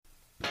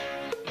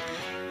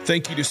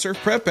Thank you to Surf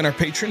Prep and our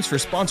patrons for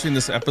sponsoring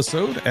this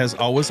episode. As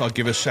always, I'll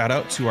give a shout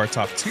out to our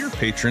top tier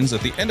patrons at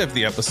the end of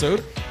the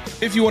episode.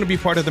 If you want to be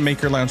part of the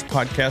Maker Lounge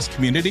podcast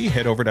community,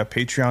 head over to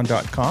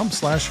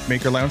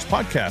patreon.com/Maker Lounge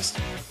podcast.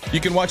 You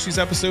can watch these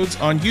episodes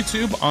on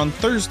YouTube on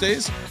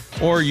Thursdays,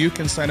 or you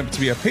can sign up to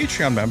be a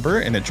Patreon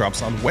member and it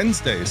drops on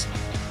Wednesdays.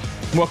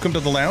 Welcome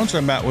to the lounge.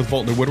 I'm Matt with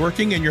Voltner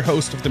Woodworking and your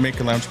host of the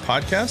Maker Lounge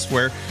podcast,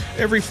 where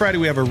every Friday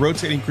we have a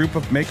rotating group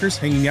of makers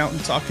hanging out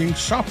and talking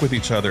shop with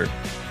each other.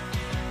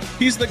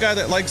 He's the guy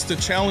that likes to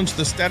challenge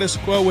the status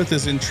quo with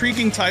his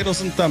intriguing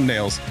titles and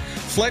thumbnails,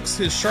 flex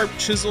his sharp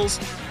chisels,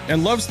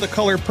 and loves the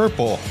color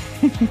purple.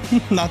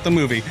 Not the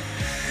movie.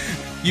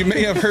 You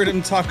may have heard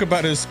him talk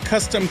about his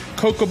custom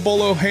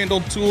Cocobolo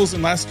handled tools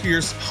in last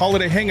year's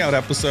Holiday Hangout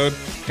episode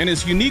and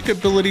his unique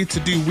ability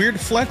to do weird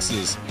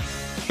flexes.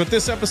 But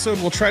this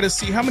episode, we'll try to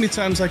see how many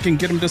times I can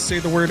get him to say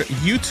the word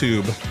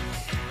YouTube.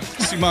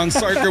 Suman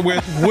Sarker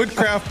with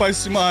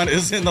WoodcraftbySuman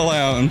is in the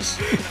lounge.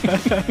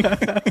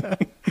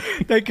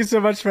 Thank you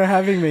so much for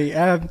having me.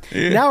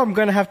 Now I'm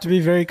going to have to be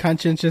very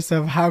conscientious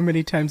of how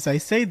many times I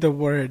say the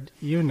word,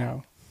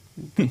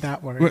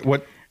 that word.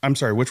 What? I'm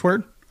sorry, which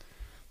word?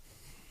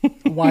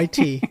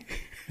 YT.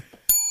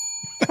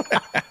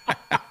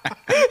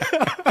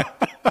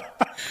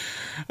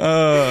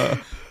 I'll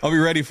be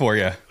ready for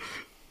you.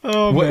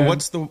 Oh, man.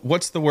 What's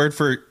the word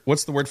for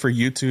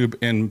YouTube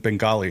in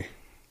Bengali?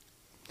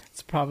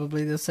 It's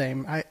probably the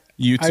same.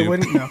 YouTube. I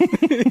wouldn't know.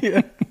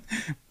 Yeah.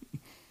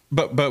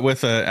 But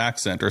with an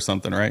accent or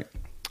something, right?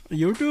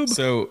 YouTube.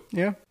 So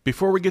yeah.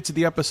 Before we get to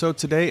the episode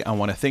today, I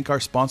want to thank our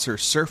sponsor,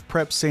 Surf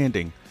Prep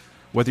Sanding.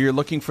 Whether you're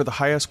looking for the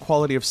highest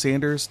quality of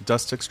sanders,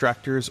 dust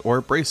extractors,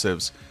 or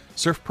abrasives,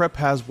 Surf Prep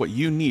has what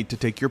you need to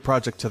take your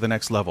project to the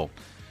next level.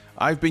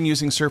 I've been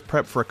using Surf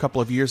Prep for a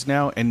couple of years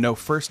now and know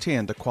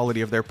firsthand the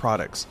quality of their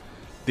products.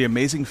 The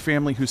amazing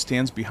family who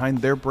stands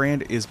behind their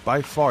brand is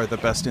by far the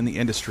best in the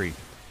industry.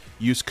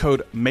 Use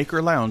code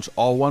MAKERLOUNGE,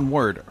 all one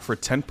word, for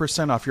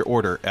 10% off your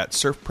order at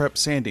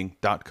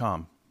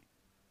surfprepsanding.com.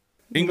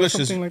 English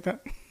is something like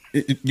that.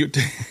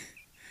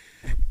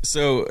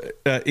 So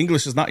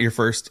English is not your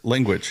first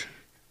language.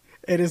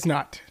 It is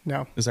not.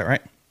 No. Is that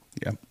right?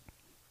 Yeah.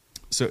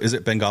 So is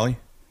it Bengali?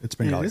 It's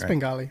Bengali. It is right?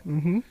 Bengali.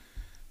 Mm-hmm.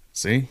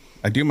 See,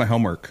 I do my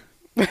homework.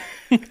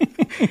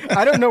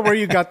 I don't know where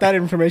you got that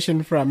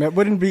information from. It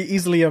wouldn't be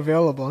easily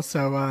available.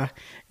 So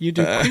you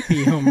do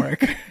creepy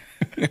homework.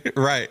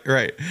 Right.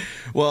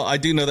 Well, I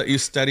do know that you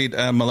studied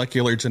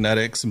molecular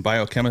genetics and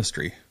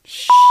biochemistry.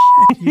 Shit,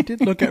 you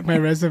did look at my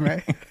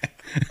resume.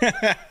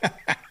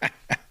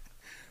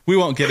 We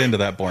won't get into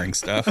that boring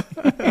stuff.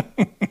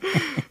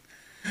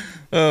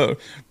 But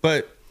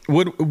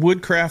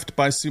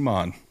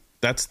WoodcraftbySuman.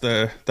 That's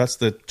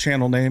the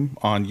channel name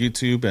on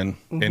YouTube and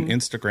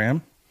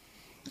Instagram.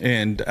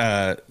 And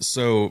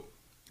so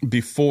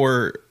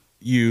before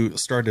you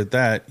started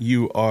that,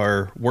 you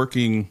are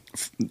working.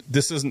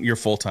 This isn't your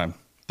full-time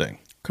thing.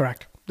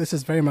 Correct. This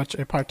is very much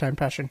a part-time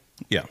passion.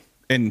 Yeah.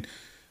 And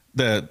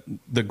the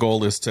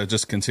goal is to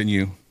just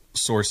continue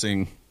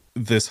sourcing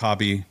this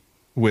hobby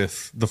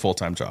with the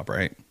full-time job,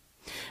 right?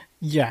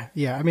 Yeah.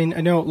 I mean,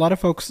 I know a lot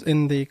of folks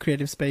in the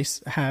creative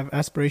space have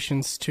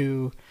aspirations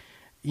to,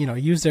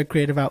 use their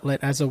creative outlet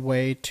as a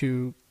way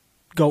to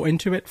go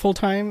into it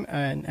full-time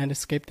and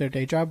escape their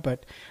day job.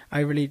 But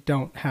I really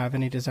don't have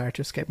any desire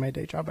to escape my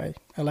day job. I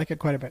like it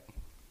quite a bit.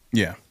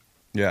 Yeah.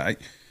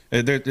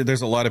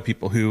 There's a lot of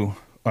people who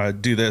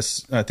do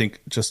this, I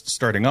think, just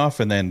starting off,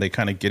 and then they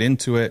kind of get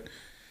into it.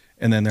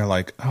 And then they're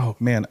like, oh,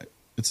 man,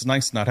 it's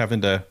nice not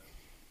having to,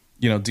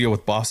 deal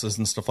with bosses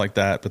and stuff like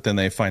that. But then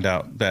they find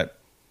out that,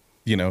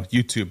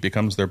 YouTube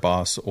becomes their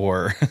boss,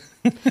 or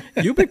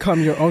you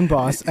become your own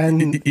boss,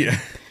 and yeah.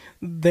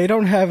 They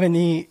don't have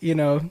any,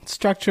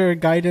 structure,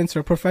 guidance,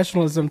 or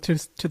professionalism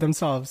to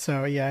themselves.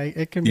 So yeah,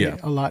 it can be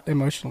a lot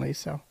emotionally.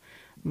 So,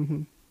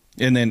 and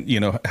then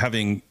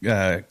having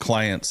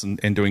clients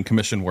and doing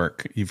commission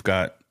work, you've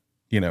got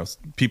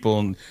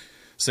people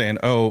saying,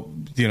 oh,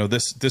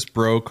 this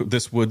broke,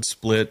 this wood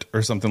split,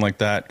 or something like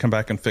that. Come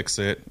back and fix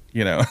it.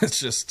 It's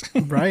just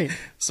right.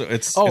 So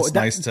it's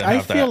nice to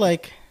have that.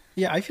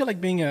 I feel like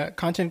being a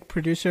content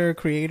producer,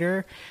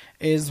 creator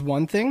is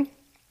one thing.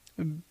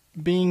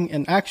 Being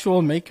an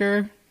actual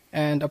maker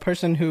and a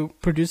person who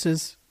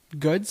produces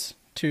goods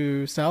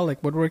to sell,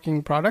 like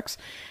woodworking products,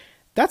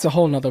 that's a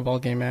whole nother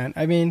ballgame, man.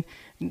 I mean,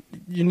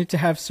 you need to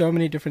have so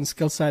many different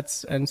skill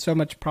sets and so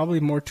much probably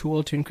more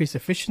tool to increase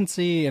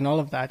efficiency and all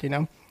of that,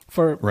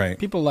 For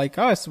people like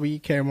us, we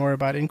care more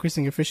about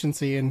increasing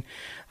efficiency and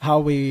how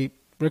we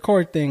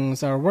record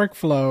things, our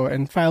workflow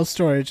and file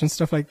storage and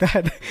stuff like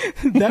that.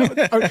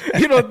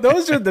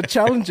 Those are the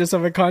challenges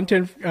of a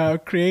content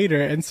creator.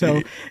 And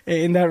so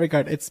in that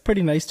regard, it's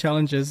pretty nice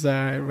challenges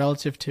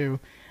relative to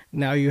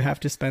now you have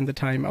to spend the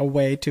time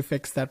away to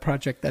fix that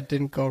project that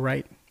didn't go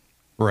right.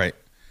 Right.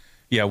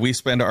 Yeah, we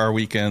spend our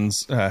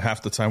weekends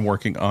half the time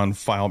working on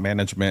file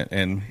management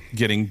and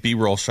getting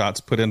B-roll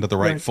shots put into the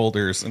right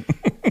folders. And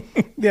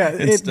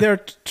they're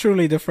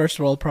truly the first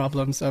world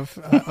problems of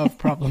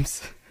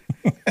problems.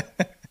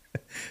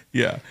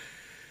 Yeah.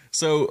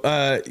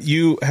 So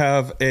you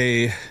have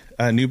a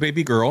new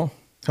baby girl.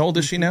 How old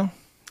is she now?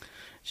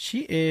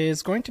 She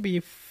is going to be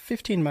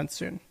 15 months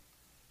soon.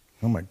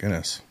 Oh my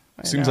goodness.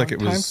 Seems like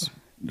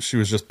she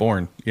was just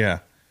born. Yeah.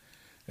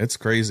 It's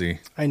crazy.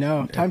 I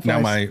know. Time now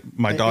flies.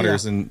 my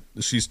daughter's and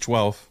she's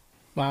 12.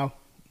 Wow.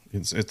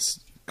 It's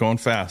going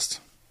fast.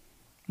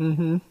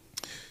 Mm-hmm.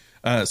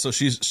 So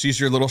she's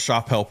your little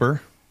shop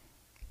helper.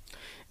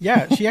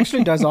 Yeah, she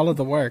actually does all of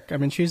the work. I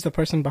mean, she's the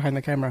person behind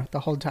the camera the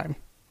whole time.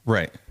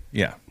 Right.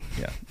 Yeah.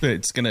 Yeah.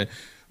 It's going to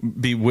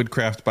be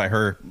Woodcraft by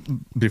her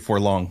before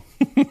long.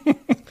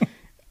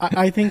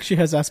 I think she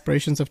has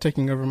aspirations of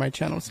taking over my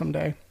channel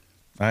someday.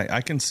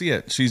 I can see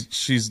it.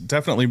 She's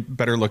definitely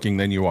better looking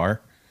than you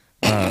are.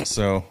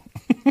 So.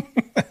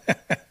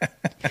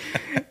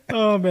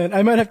 Oh, man.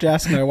 I might have to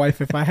ask my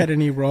wife if I had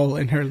any role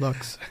in her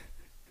looks.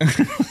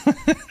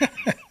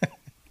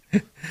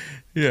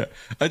 Yeah.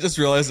 I just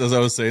realized as I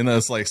was saying that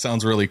it's like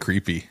sounds really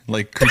creepy.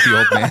 Like creepy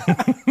old man.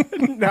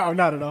 No,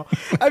 not at all.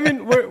 I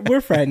mean, we're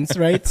friends,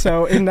 right?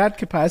 So in that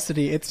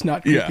capacity, it's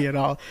not creepy at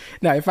all.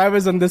 Now, if I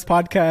was on this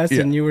podcast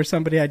and you were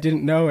somebody I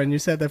didn't know and you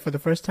said that for the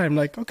first time,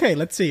 like, okay,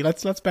 let's see,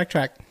 let's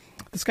backtrack.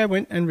 This guy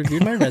went and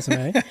reviewed my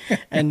resume,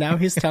 and now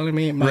he's telling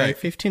me my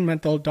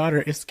 15-month-old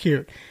daughter is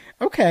cute.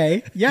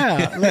 Okay,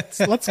 yeah,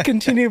 let's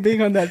continue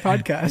being on that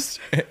podcast.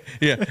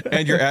 Yeah,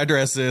 and your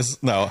address is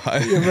I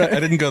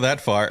didn't go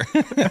that far.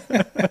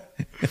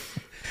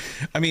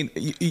 I mean,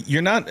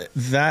 you're not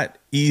that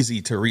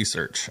easy to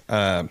research.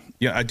 Yeah,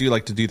 I do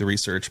like to do the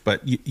research,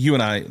 but you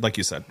and I, like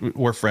you said,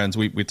 we're friends.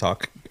 We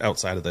talk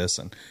outside of this,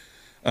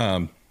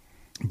 and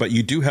but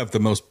you do have the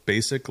most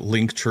basic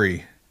link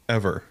tree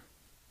ever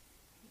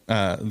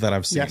that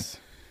I've seen. Yes.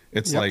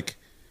 It's like,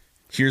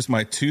 here's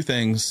my two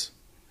things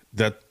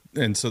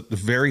and so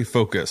very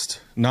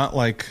focused, not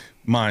like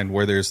mine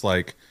where there's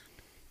like,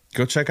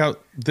 go check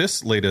out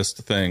this latest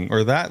thing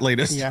or that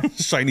latest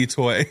shiny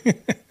toy.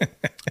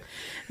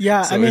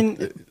 Yeah, so I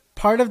mean,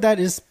 part of that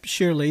is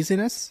sheer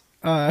laziness.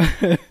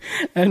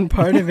 And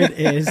part of it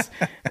is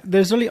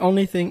there's really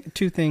only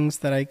two things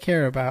that I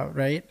care about,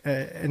 right?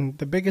 And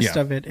the biggest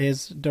of it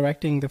is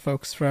directing the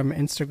folks from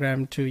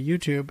Instagram to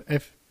YouTube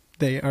if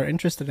they are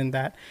interested in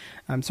that.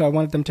 So I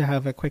wanted them to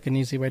have a quick and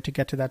easy way to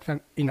get to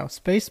that,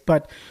 space.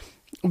 But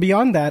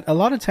beyond that, a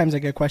lot of times I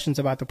get questions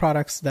about the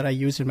products that I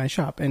use in my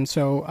shop. And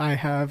so I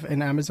have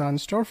an Amazon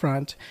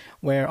storefront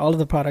where all of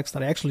the products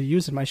that I actually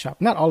use in my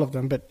shop, not all of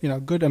them, but a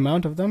good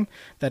amount of them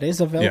that is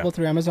available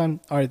through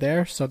Amazon are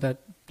there so that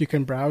you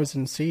can browse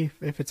and see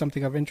if it's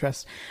something of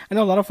interest. I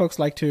know a lot of folks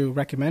like to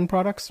recommend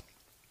products,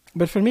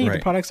 but for me, the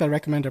products I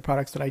recommend are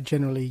products that I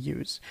generally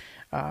use.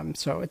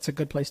 So it's a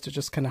good place to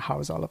just kind of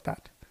house all of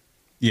that.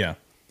 Yeah.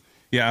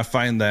 Yeah, I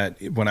find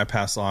that when I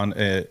pass on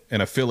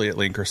an affiliate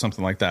link or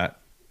something like that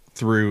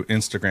through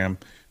Instagram,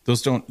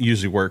 those don't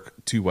usually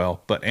work too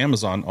well, but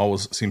Amazon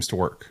always seems to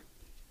work.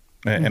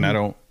 And I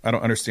don't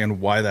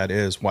understand why that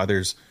is, why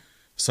there's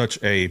such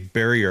a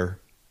barrier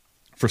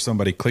for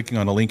somebody clicking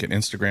on a link in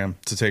Instagram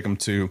to take them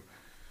to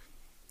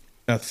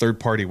a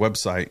third-party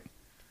website.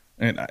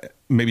 And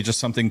maybe just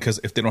something, because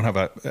if they don't have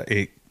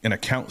an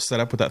account set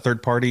up with that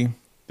third party,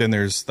 then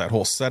there's that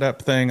whole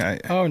setup thing.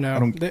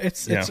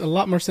 It's a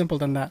lot more simple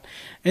than that.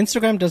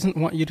 Instagram doesn't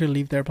want you to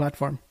leave their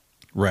platform.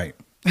 Right.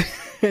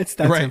 It's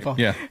that simple.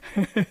 Yeah.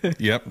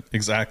 Yep,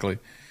 exactly.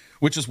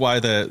 Which is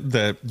why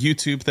the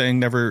YouTube thing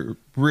never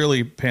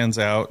really pans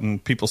out,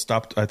 and people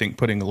stopped, I think,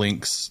 putting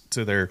links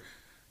to their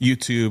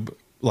YouTube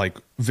like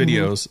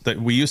videos that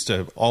we used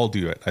to all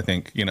do it. I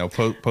think,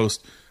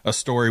 post a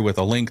story with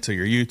a link to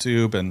your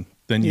YouTube, and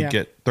then you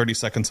get 30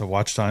 seconds of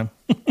watch time.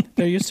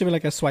 There used to be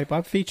like a swipe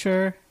up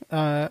feature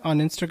on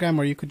Instagram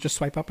where you could just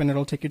swipe up and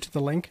it'll take you to the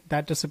link.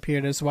 That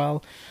disappeared as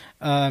well.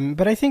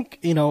 But I think,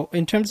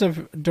 in terms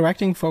of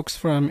directing folks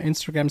from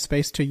Instagram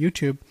space to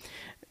YouTube,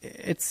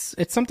 it's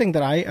something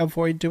that I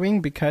avoid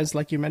doing because,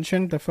 like you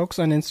mentioned, the folks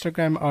on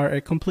Instagram are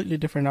a completely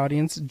different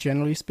audience,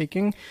 generally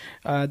speaking,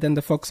 than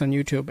the folks on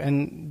YouTube.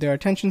 And their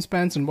attention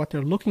spans and what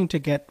they're looking to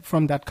get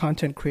from that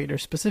content creator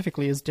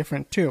specifically is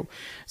different too.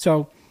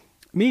 So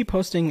me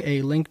posting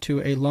a link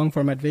to a long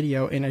format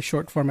video in a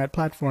short format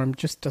platform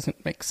just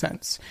doesn't make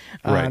sense.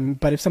 Right.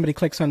 But if somebody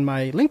clicks on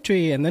my link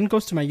tree and then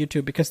goes to my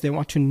YouTube because they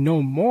want to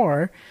know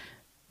more,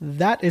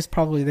 that is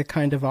probably the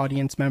kind of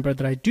audience member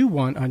that I do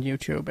want on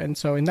YouTube. And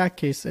so in that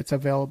case, it's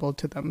available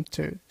to them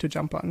to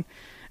jump on.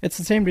 It's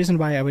the same reason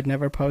why I would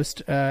never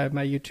post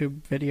my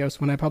YouTube videos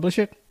when I publish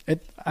it.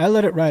 I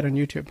let it ride on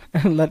YouTube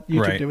and let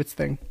YouTube do its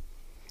thing.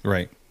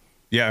 Right.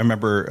 Yeah, I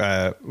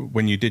remember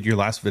when you did your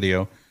last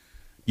video,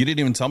 you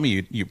didn't even tell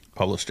me you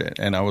published it.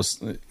 And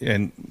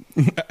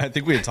I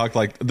think we had talked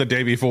like the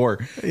day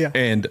before. Yeah.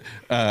 And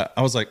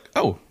I was like,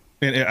 oh,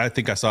 and I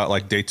think I saw it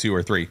like day 2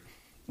 or 3. I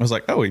was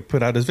like, oh, he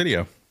put out his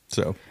video.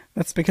 So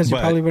that's because you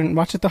probably wouldn't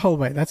watch it the whole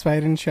way. That's why I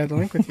didn't share the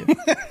link with you.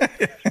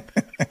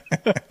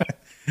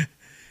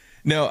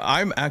 No,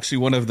 I'm actually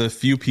one of the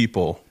few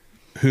people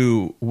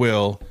who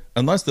will,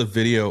 unless the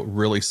video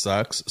really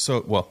sucks.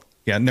 So, well,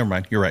 yeah, never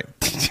mind. You're right.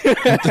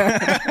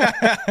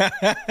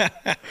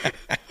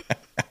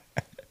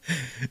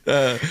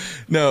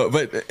 No,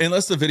 but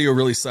unless the video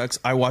really sucks,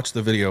 I watch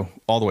the video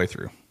all the way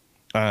through.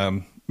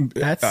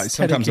 That's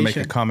sometimes I make a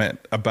dedication.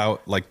 comment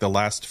about like the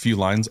last few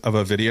lines of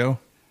a video.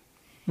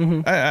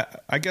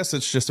 I guess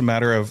it's just a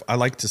matter of I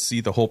like to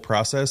see the whole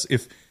process.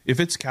 If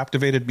it's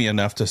captivated me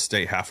enough to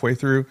stay halfway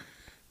through,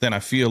 then I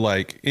feel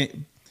like it,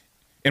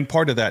 and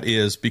part of that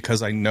is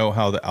because I know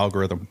how the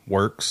algorithm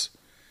works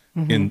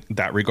in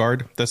that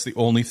regard. That's the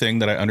only thing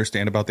that I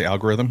understand about the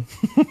algorithm.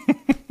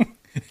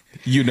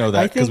 You know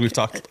that because we've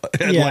talked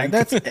at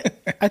length.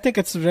 I think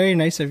it's very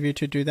nice of you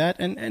to do that.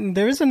 And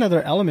there is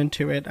another element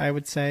to it, I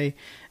would say,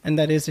 and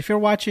that is if you're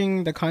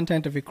watching the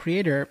content of a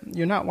creator,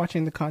 you're not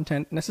watching the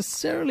content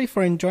necessarily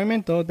for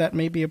enjoyment, though that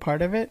may be a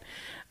part of it.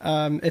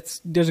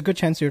 There's a good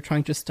chance you're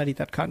trying to study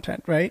that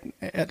content, right?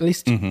 At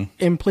least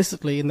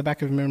implicitly in the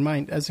back of your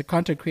mind. As a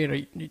content creator,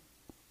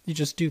 you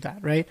just do that,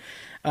 right?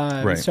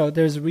 Right. So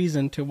there's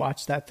reason to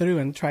watch that through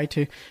and try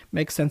to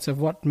make sense of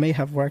what may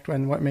have worked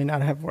and what may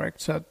not have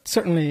worked. So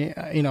certainly,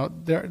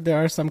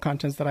 there are some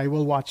contents that I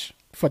will watch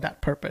for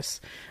that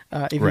purpose,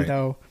 even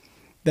though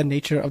the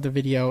nature of the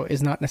video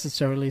is not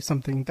necessarily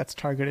something that's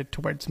targeted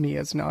towards me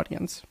as an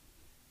audience.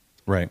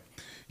 Right.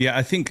 Yeah,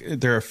 I think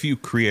there are a few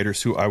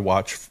creators who I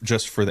watch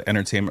just for the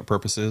entertainment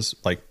purposes,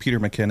 like Peter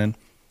McKinnon.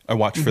 I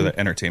watch for the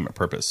entertainment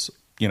purpose,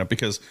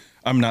 because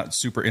I'm not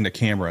super into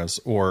cameras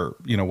or,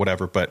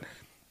 whatever, but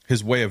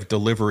his way of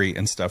delivery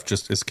and stuff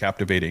just is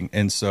captivating.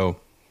 And so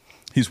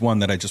he's one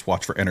that I just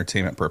watch for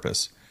entertainment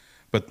purpose.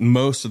 But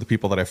most of the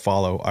people that I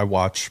follow, I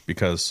watch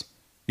because,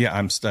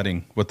 I'm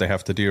studying what they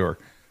have to do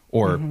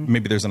or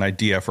maybe there's an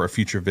idea for a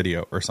future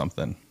video or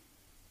something.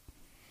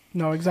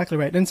 No, exactly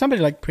right. And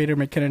somebody like Peter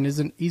McKinnon is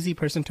an easy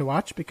person to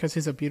watch because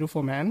he's a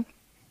beautiful man,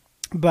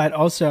 but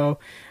also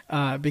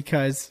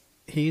because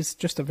he's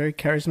just a very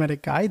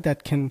charismatic guy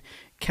that can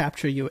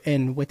capture you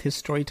in with his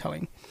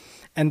storytelling.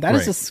 And that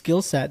is a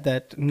skill set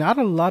that not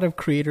a lot of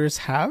creators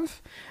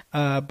have,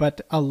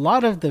 but a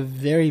lot of the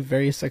very,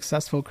 very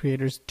successful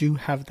creators do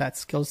have that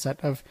skill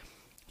set of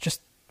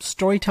just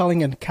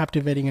storytelling and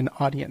captivating an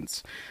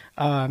audience.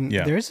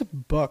 There's a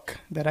book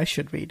that I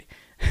should read.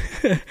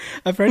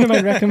 A friend of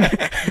mine recommended.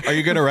 Are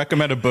you going to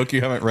recommend a book you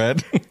haven't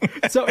read?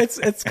 So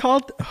it's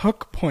called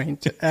Hook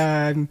Point.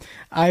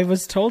 I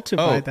was told to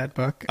buy that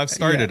book. I've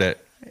started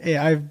it.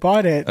 Yeah, I've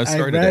bought it. I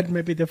read it.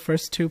 maybe the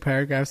first 2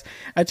 paragraphs.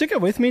 I took it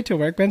with me to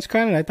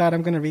WorkbenchCon, and I thought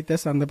I'm going to read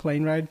this on the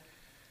plane ride.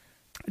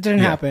 It didn't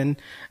happen,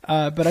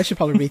 but I should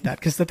probably read that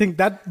because I think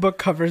that book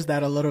covers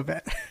that a little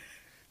bit.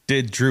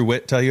 Did Drew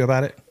Witt tell you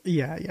about it?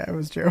 Yeah, it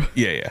was Drew.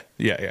 Yeah.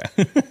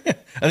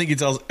 I think he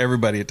tells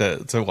everybody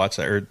to watch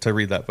that or to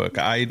read that book.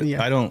 I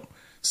don't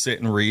sit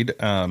and read.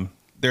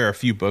 There are a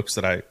few books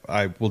that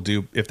I will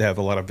do if they have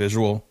a lot of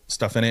visual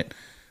stuff in it,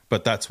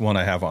 but that's one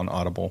I have on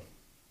Audible.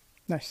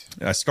 Nice.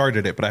 I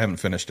started it, but I haven't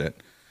finished it.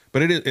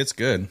 But it's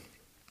good.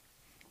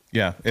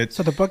 Yeah.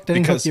 So the book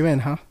didn't hook you in,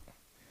 huh?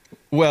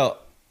 Well,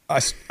 I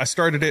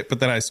started it, but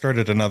then I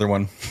started another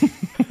one.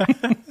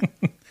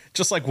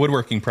 Just like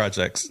woodworking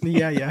projects.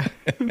 Yeah.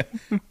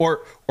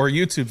 or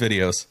YouTube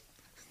videos.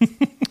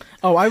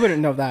 Oh, I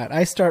wouldn't know that.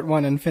 I start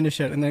one and finish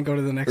it and then go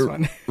to the next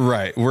one.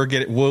 Right.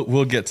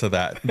 We'll get to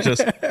that.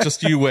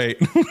 Just you wait.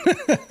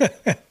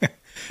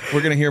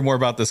 We're going to hear more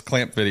about this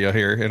clamp video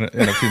here in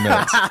a few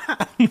minutes.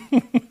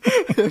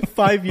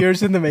 5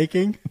 years in the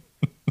making.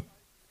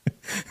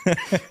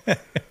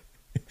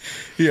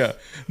 Yeah.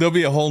 There'll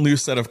be a whole new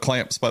set of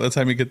clamps by the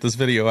time you get this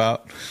video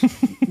out.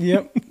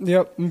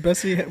 Yep.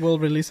 Bessie will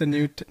release a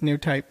new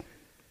type.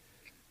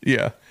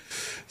 Yeah.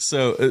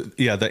 So,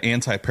 the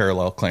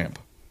anti-parallel clamp.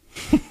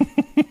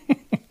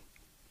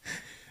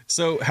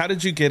 So how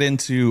did you get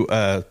into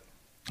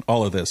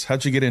all of this?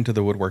 How'd you get into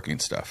the woodworking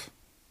stuff?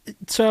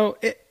 So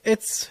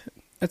it's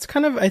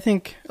kind of, I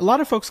think, a lot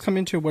of folks come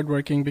into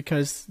woodworking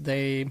because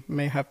they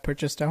may have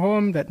purchased a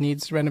home that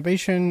needs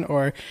renovation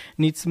or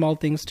needs small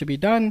things to be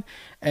done.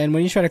 And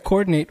when you try to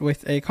coordinate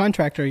with a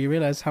contractor, you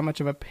realize how much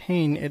of a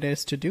pain it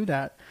is to do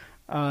that.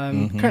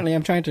 Currently,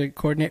 I'm trying to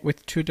coordinate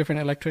with 2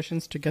 different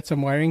electricians to get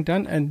some wiring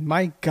done. And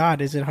my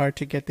God, is it hard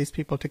to get these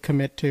people to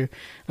commit to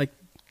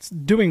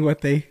doing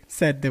what they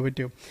said they would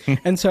do.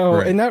 And so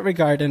in that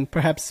regard, and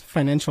perhaps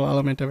financial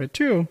element of it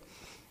too,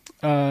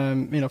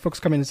 folks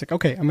come in and say,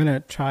 okay, I'm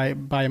going to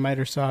buy a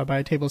miter saw, buy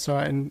a table saw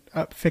and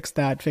fix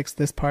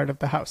this part of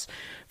the house.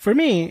 For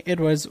me, it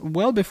was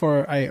well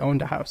before I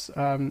owned a house.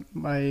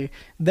 My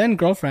then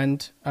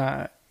girlfriend,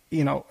 and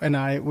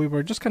we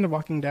were just kind of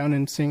walking down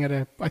and seeing at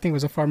I think it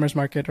was a farmer's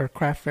market or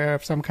craft fair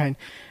of some kind.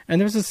 And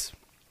there was this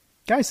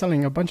guy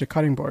selling a bunch of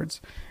cutting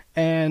boards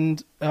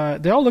and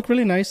they all look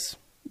really nice,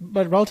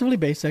 but relatively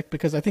basic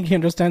because I think he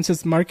understands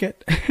his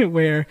market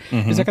where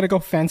he's not going to go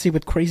fancy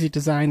with crazy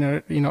design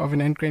or, of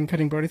an end grain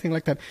cutting board or anything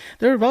like that.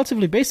 They're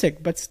relatively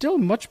basic, but still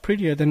much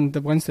prettier than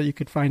the ones that you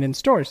could find in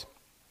stores.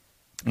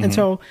 And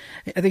so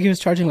I think he was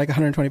charging like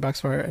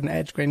 $120 for an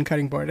edge grain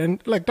cutting board.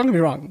 And don't get me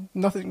wrong,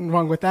 nothing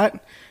wrong with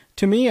that.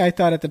 To me, I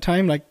thought at the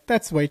time,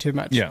 that's way too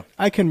much. Yeah.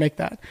 I can make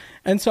that.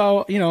 And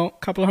so, a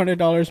couple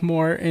 $100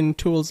 more in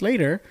tools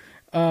later,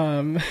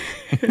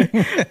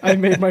 I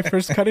made my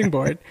first cutting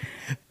board.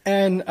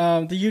 And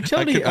the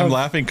utility I'm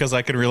laughing because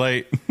I can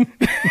relate.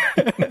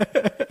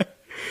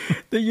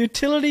 The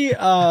utility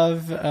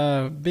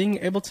of being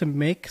able to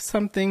make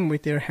something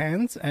with your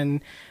hands,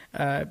 and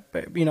I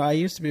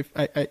used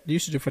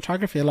to do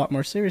photography a lot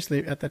more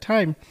seriously at the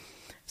time.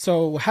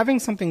 So having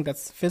something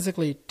that's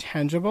physically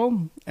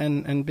tangible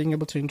and being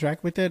able to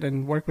interact with it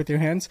and work with your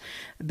hands,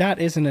 that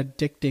is an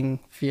addicting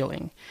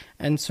feeling.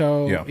 And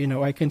so,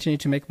 I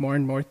continued to make more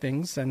and more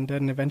things, and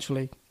then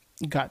eventually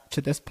got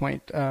to this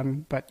point.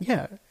 But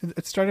yeah,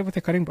 it started with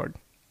a cutting board.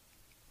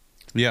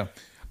 Yeah.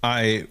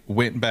 I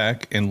went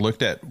back and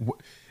looked at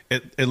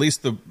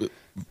least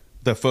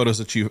the photos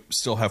that you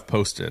still have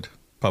posted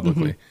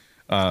publicly,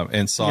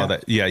 and saw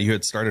that, you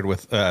had started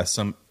with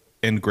some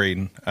end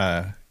grain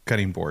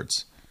cutting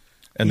boards.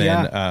 And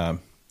then,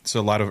 so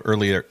a lot of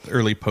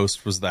early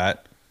posts was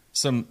that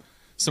some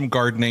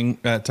gardening,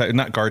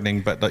 not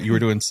gardening, but you were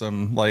doing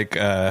some like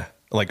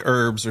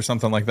herbs or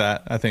something like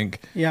that. I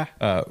think,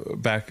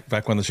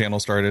 back when the channel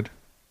started.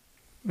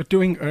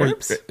 Doing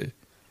herbs?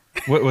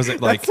 What was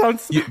it like?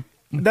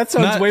 That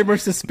sounds way more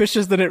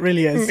suspicious than it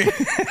really is.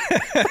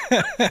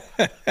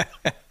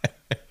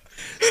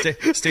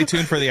 Stay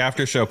tuned for the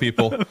after show,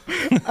 people.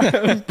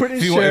 I'm pretty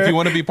sure. If you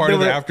want to be part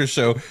of the after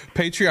show,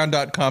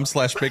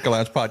 patreon.com/Maker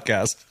Lounge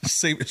podcast.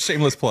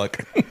 Shameless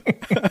plug.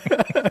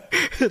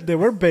 They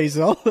were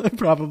basil,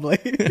 probably.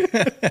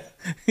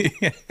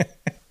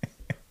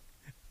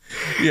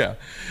 Yeah.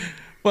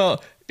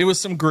 Well, it was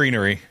some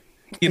greenery.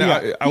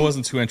 I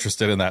wasn't too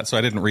interested in that, so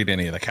I didn't read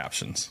any of the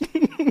captions.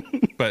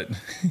 But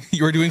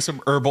you were doing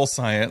some herbal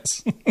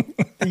science.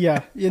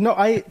 Yeah.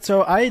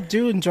 I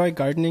do enjoy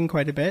gardening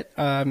quite a bit.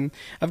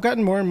 I've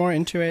gotten more and more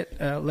into it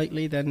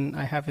lately than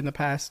I have in the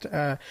past.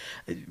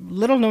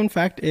 Little known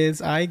fact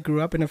is I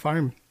grew up in a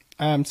farm.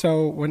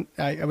 So when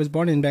I was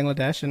born in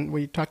Bangladesh, and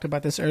we talked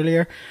about this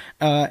earlier,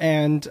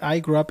 and I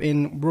grew up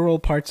in rural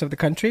parts of the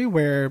country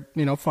where,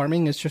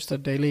 farming is just a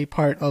daily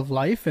part of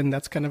life, and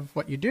that's kind of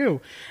what you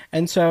do.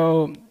 And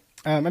so,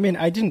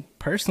 I didn't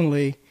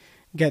personally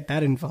get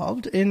that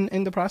involved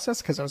in the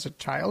process because I was a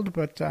child,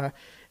 but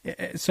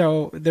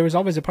so there was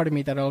always a part of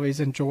me that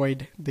always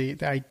enjoyed the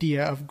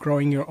idea of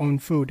growing your own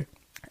food.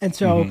 And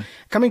so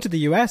coming to the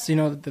US,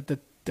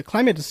 the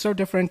climate is so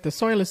different, the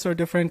soil is so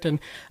different,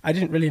 and I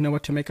didn't really know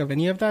what to make of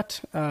any of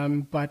that.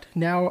 But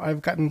now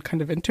I've gotten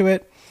kind of into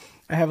it.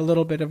 I have a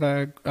little bit of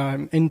a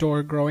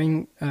indoor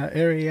growing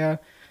area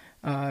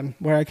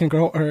where I can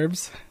grow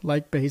herbs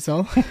like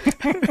basil.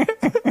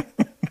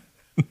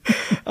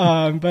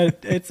 But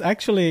it's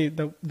actually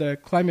the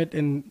climate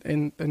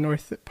in the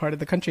north part of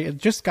the country. It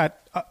just got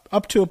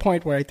up to a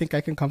point where I think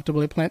I can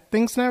comfortably plant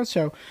things now.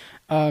 So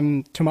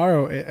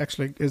tomorrow it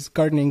actually is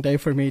gardening day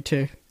for me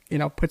to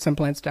put some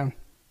plants down.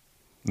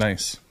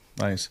 Nice.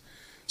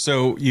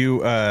 So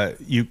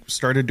you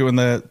started doing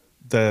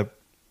the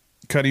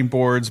cutting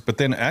boards, but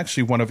then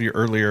actually one of your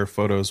earlier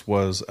photos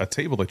was a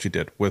table that you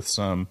did with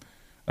some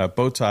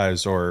bow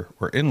ties or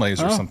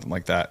inlays or something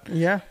like that.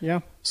 Yeah.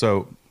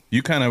 So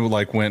you kind of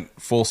like went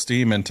full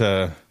steam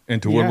into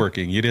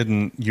woodworking.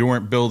 You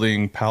weren't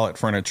building pallet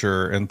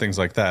furniture and things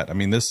like that. I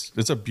mean,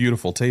 it's a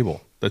beautiful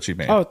table that you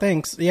made. Oh,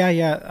 thanks. Yeah.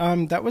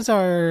 That was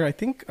I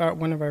think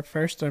one of our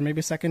first or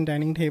maybe second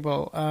dining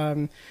table.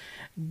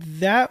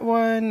 That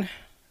one,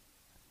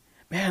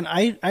 man,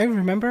 I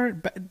remember,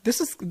 but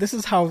this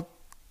is how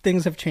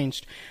things have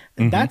changed.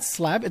 That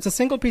slab, it's a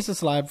single piece of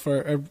slab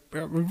for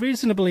a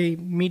reasonably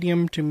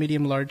medium to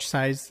medium large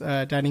size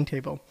dining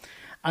table.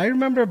 I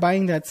remember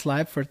buying that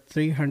slab for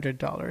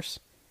 $300.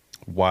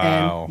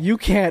 Wow. And you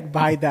can't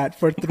buy that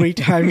for 3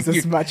 times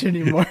as much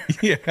anymore.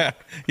 Yeah,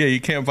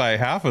 you can't buy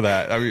half of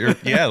that. I mean,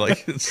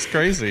 it's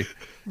crazy.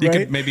 You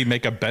could maybe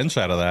make a bench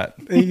out of that.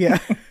 Yeah.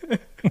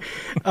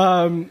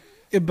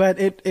 But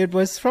it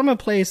was from a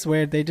place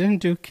where they didn't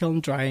do kiln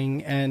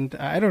drying, and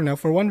I don't know,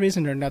 for one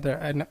reason or another,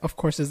 and of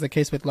course is the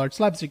case with large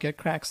slabs, you get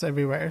cracks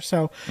everywhere.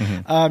 So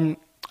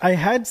I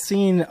had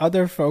seen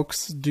other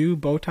folks do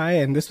bow tie,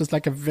 and this was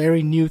like a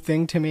very new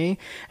thing to me.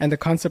 And the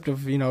concept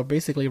of,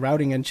 basically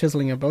routing and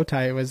chiseling a bow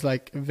tie was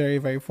like very,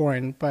 very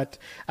foreign. But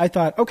I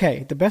thought,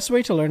 okay, the best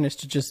way to learn is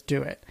to just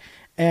do it.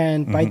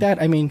 And by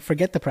that, I mean,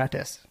 forget the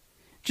practice.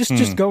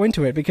 Just go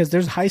into it, because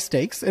there's high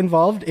stakes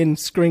involved in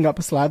screwing up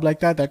a slab like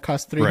that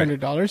costs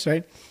 $300,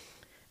 right?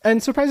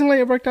 And surprisingly,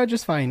 it worked out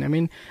just fine. I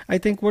mean, I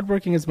think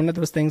woodworking is one of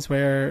those things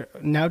where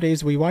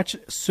nowadays we watch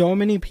so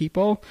many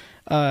people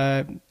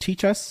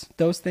teach us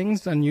those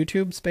things on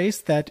YouTube space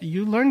that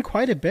you learn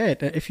quite a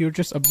bit if you're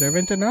just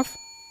observant enough.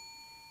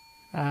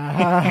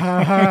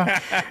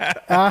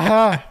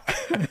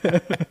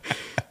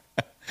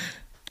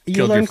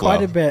 You learn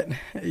quite a bit.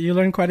 You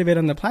learn quite a bit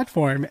on the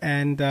platform.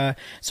 And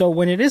so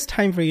when it is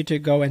time for you to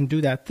go and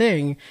do that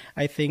thing,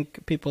 I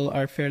think people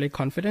are fairly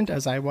confident,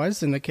 as I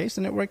was in the case,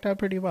 and it worked out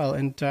pretty well.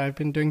 And I've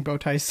been doing bow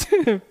ties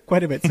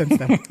quite a bit since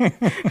then.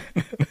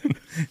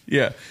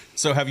 Yeah.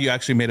 So have you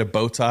actually made a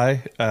bow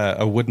tie,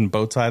 a wooden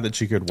bow tie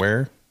that you could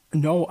wear?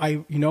 No,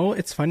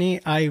 it's funny.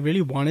 I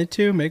really wanted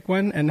to make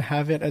one and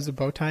have it as a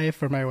bow tie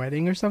for my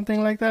wedding or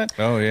something like that.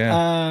 Oh,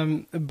 yeah.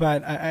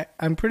 But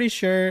I'm pretty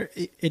sure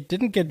it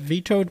didn't get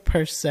vetoed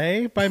per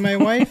se by my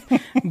wife,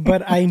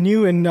 but I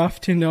knew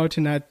enough to know to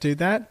not do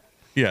that.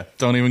 Yeah,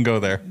 don't even go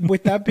there.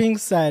 With that being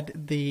said,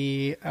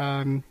 the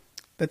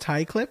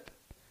tie clip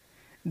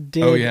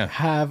did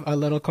have a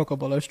little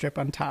cocobolo strip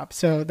on top.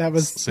 So that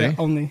was the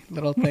only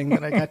little thing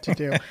that I got to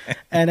do.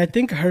 And I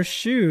think her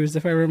shoes,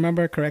 if I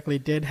remember correctly,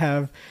 did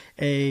have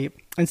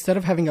instead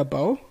of having a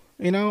bow,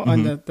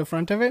 on the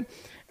front of it,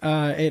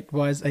 it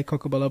was a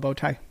cocobolo bow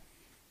tie.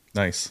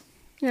 Nice.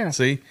 Yeah.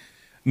 See?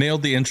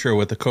 Nailed the intro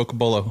with the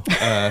cocobolo.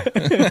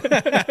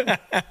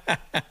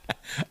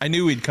 I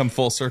knew we'd come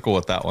full circle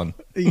with that one.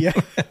 Yeah.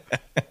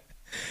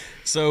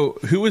 So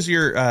who was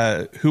your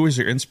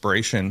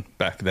inspiration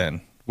back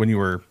then when you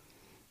were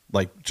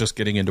like just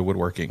getting into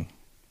woodworking?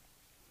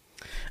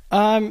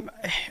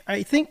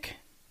 I think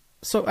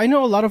so. I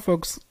know a lot of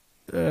folks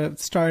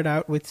started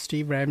out with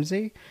Steve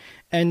Ramsey,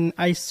 and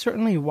I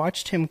certainly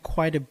watched him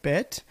quite a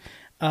bit.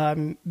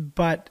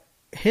 But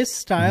his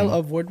style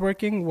of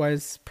woodworking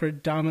was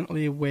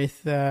predominantly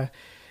with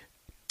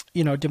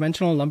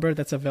dimensional lumber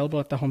that's available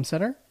at the home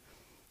center.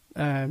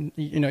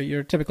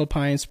 Your typical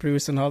pine,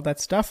 spruce, and all that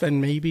stuff,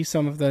 and maybe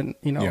some of the,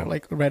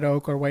 like red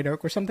oak or white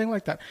oak or something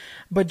like that.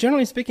 But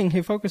generally speaking,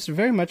 he focused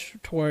very much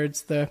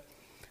towards the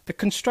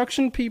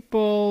construction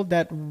people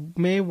that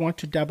may want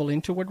to dabble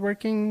into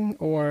woodworking,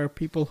 or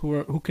people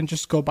who can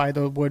just go buy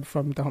the wood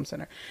from the home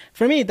center.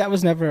 For me, that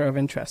was never of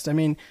interest. I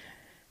mean,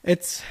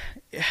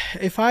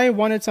 if I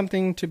wanted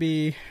something to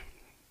be,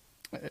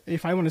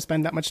 if I want to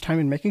spend that much time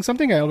in making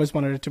something, I always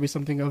wanted it to be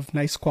something of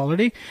nice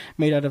quality,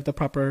 made out of the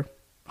proper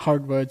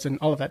hardwoods and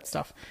all of that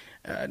stuff.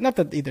 Not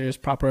that either is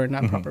proper or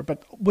not proper,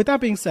 but with that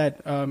being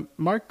said,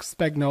 Mark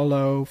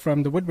Spagnolo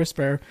from the Wood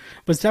Whisperer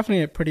was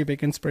definitely a pretty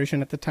big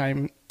inspiration at the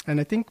time. And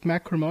I think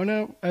Matt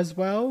Cremona as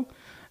well.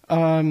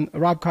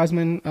 Rob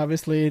Cosman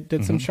obviously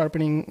did some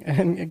sharpening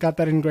and got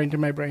that ingrained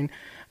in my brain.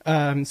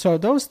 So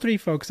those three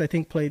folks, I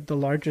think, played the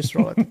largest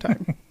role at the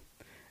time.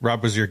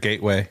 Rob was your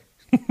gateway.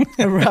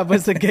 Rob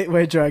was the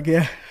gateway drug,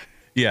 yeah.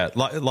 Yeah,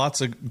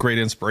 lots of great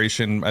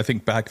inspiration. I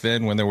think back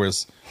then when there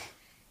was...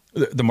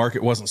 the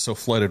market wasn't so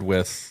flooded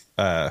with,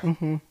 I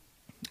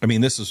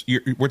mean,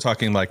 we're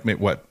talking like,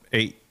 what,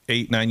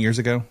 9 years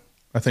ago,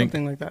 I think.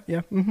 Something like that, yeah.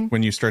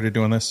 When you started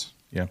doing this.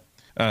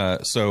 Yeah.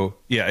 So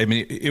yeah, I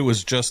mean, it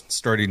was just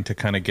starting to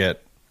kind of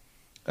get,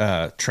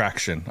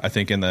 traction, I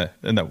think in the,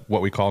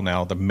 what we call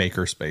now the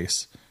maker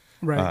space.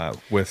 Right.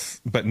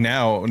 But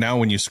now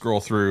when you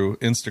scroll through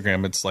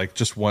Instagram, it's like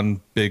just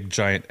one big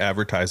giant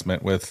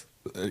advertisement with,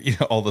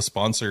 all the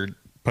sponsored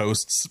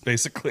posts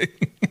basically.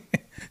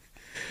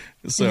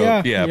 So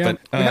yeah. But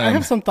I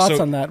have some thoughts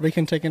on that we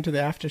can take into the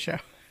after show.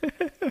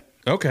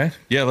 Okay,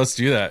 yeah, let's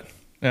do that.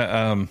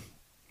 I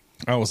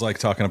always like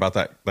talking about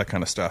that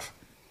kind of stuff.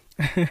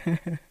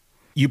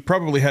 You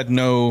probably had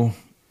no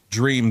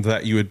dream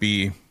that you would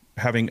be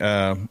having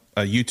a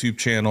YouTube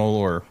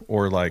channel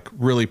or like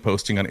really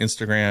posting on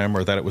Instagram,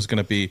 or that it was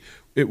going to be.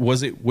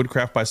 Was it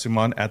Woodcraft by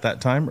Suman at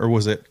that time, or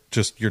was it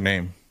just your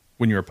name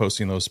when you were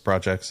posting those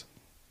projects?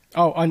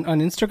 Oh, on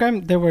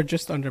Instagram, they were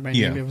just under my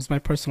name. It was my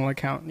personal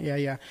account.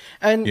 Yeah.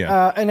 And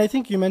I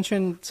think you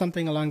mentioned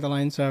something along the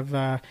lines of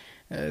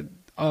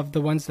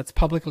the ones that's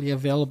publicly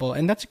available.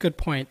 And that's a good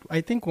point.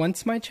 I think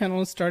once my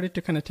channel started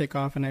to kind of take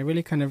off and I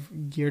really kind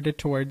of geared it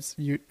towards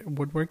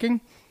woodworking,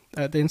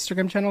 the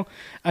Instagram channel,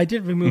 I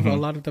did remove a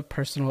lot of the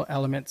personal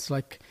elements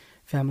like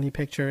family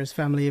pictures,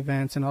 family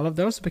events, and all of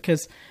those,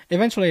 because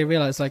eventually I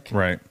realized, like,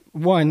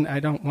 one, I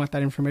don't want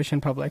that information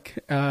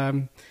public.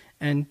 And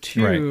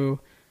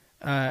two...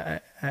 I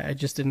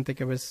just didn't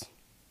think it was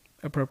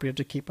appropriate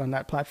to keep on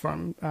that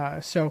platform.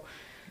 So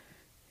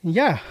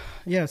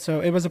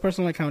it was a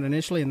personal account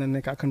initially, and then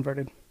it got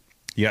converted.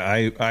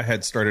 Yeah, I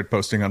had started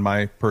posting on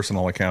my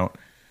personal account,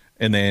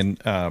 and then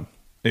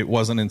it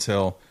wasn't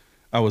until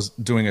I was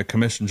doing a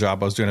commission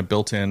job, I was doing a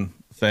built-in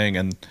thing,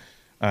 and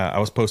I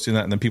was posting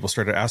that, and then people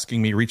started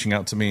asking me, reaching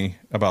out to me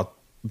about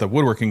the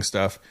woodworking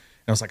stuff,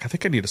 and I was like, I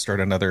think I need to start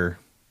another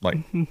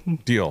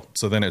deal.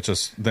 So then it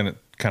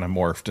kind of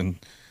morphed, and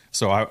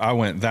so I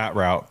went that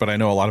route. But I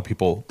know a lot of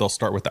people, they'll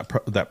start with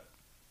that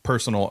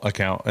personal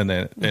account, and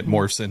then it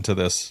morphs into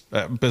this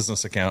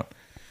business account,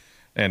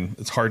 and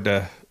it's hard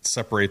to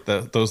separate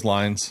those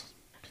lines.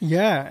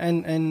 Yeah,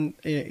 and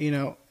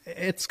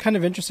it's kind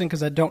of interesting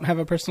because I don't have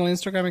a personal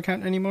Instagram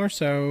account anymore.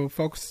 So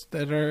folks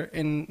that are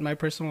in my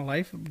personal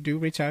life do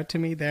reach out to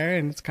me there,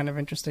 and it's kind of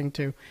interesting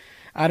to.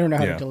 I don't know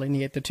how to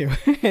delineate the two.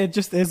 It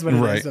just is what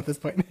it is at this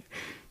point.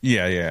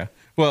 Yeah.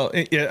 Well,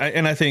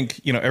 and I think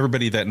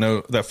everybody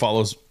that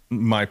follows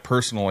my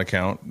personal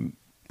account,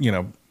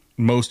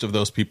 most of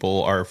those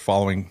people are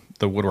following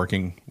the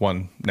woodworking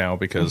one now,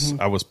 because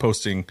I was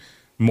posting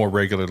more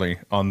regularly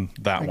on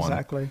that one.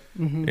 Exactly.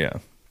 Yeah.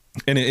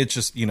 And it's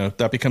just,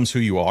 that becomes who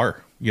you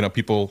are.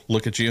 People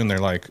look at you and they're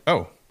like,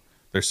 oh,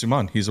 there's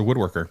Suman. He's a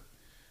woodworker,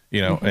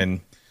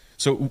 and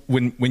so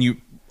when you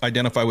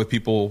identify with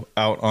people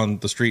out on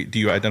the street, do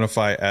you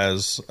identify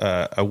as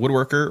a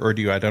woodworker, or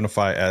do you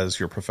identify as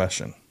your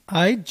profession?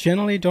 I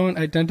generally don't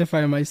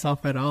identify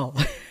myself at all.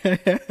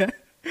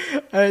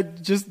 I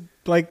just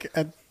like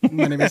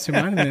my name is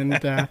Suman,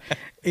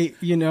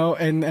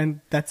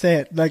 and that's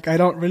it. Like I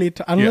don't really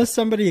unless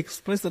somebody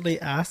explicitly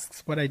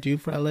asks what I do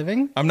for a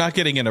living. I'm not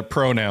getting into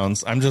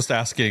pronouns. I'm just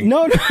asking.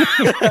 No,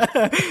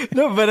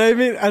 no, but I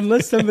mean,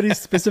 unless somebody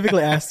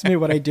specifically asks me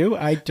what I do,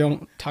 I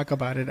don't talk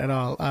about it at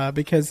all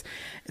because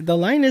the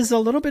line is a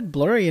little bit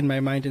blurry in my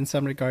mind in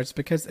some regards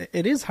because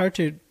it is hard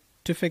to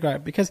figure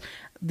out because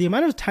the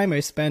amount of time I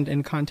spend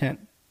in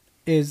content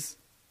is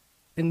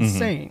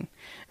insane.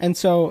 And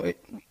so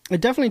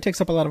it definitely takes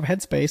up a lot of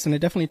headspace and it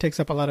definitely takes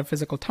up a lot of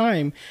physical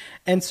time.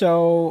 And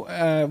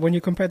so when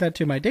you compare that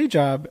to my day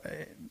job,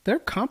 they're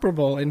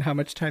comparable in how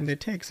much time they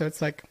take. So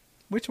it's like,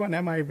 which one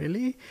am I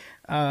really?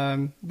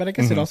 But I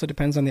guess it also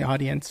depends on the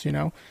audience,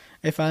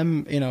 If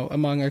I'm,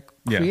 among a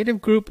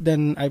creative group,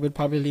 then I would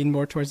probably lean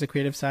more towards the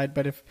creative side.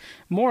 But if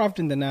more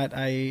often than not,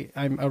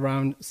 I'm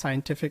around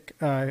scientific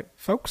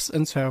folks.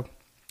 And so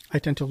I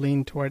tend to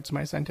lean towards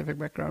my scientific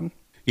background.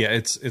 Yeah,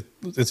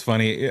 it's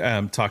funny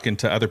talking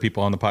to other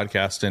people on the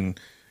podcast, and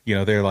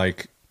they're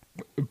like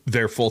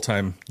they're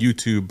full-time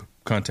YouTube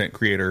content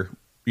creator,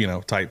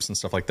 types and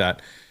stuff like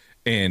that,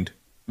 and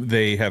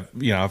they have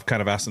I've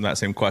kind of asked them that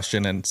same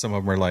question, and some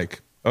of them are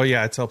like, "Oh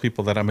yeah, I tell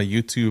people that I'm a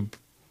YouTube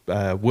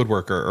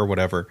woodworker or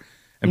whatever,"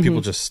 and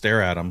people just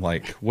stare at them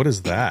like, "What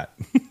is that?"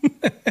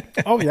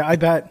 Oh yeah, I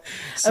bet.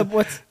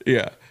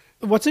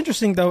 What's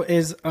interesting though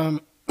is.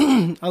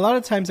 A lot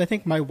of times I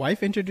think my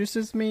wife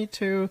introduces me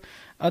to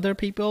other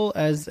people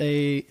as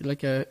a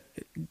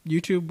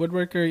YouTube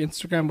woodworker,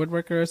 Instagram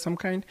woodworker of some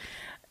kind.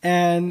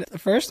 And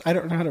first, I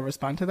don't know how to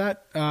respond to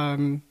that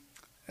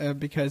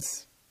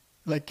because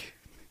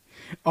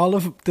all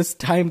of this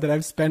time that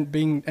I've spent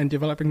being and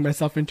developing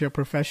myself into a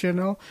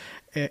professional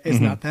is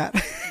not that.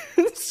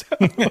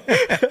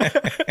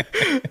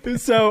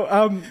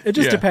 So it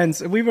just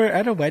depends. We were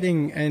at a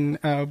wedding in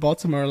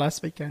Baltimore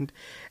last weekend,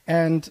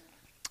 and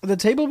the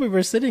table we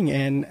were sitting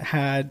in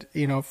had,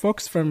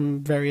 folks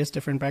from various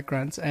different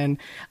backgrounds. And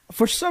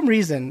for some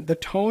reason, the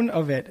tone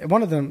of it,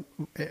 one of them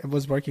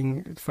was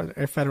working for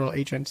a federal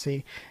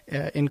agency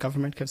in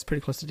government because it's pretty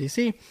close to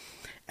DC.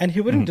 And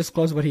he wouldn't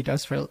disclose what he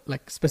does for,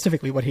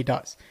 specifically what he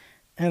does.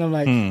 And I'm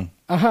like,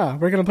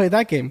 we're going to play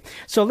that game.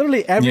 So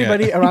literally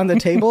everybody around the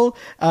table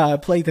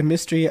played the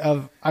mystery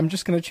of, I'm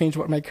just going to change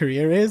what my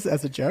career is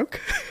as a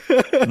joke.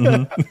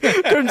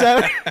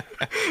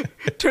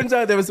 Turns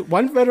out there was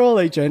one federal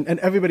agent and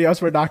everybody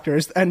else were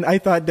doctors. And I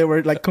thought they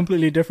were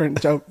completely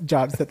different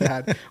jobs that they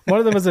had. One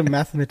of them was a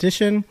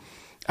mathematician.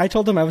 I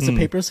told them I was a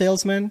paper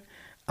salesman.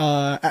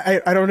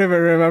 I don't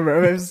even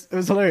remember. It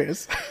was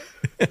hilarious.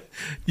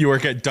 You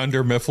work at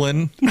Dunder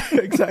Mifflin?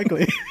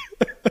 Exactly.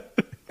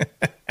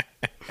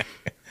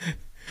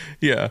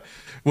 Yeah.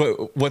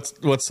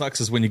 What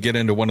sucks is when you get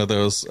into one of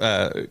those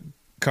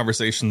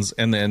conversations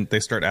and then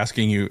they start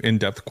asking you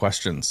in-depth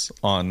questions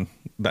on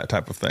that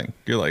type of thing.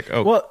 You're like,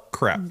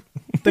 crap.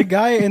 The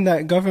guy in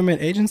that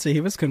government agency, he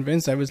was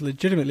convinced I was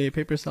legitimately a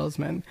paper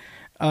salesman.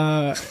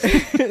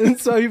 And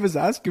so he was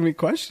asking me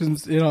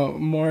questions,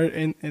 more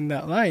in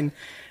that line.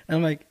 And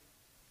I'm like,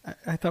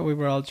 I thought we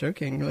were all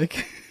joking.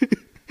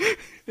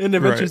 And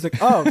eventually he's like,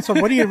 oh, so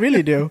what do you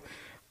really do?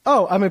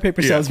 Oh, I'm a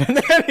paper salesman.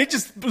 And he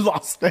just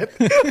lost it.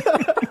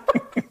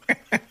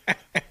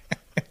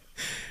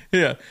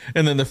 Yeah.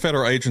 And then the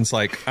federal agent's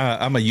like,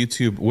 I'm a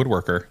YouTube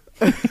woodworker.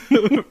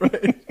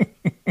 Right.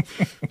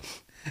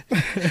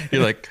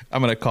 You're like,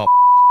 I'm going to call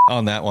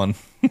on that one.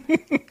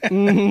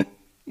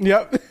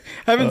 Yep.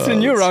 Haven't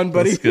seen you around,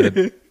 buddy. That's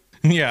good.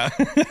 Yeah.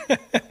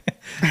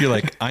 You're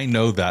like, I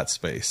know that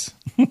space.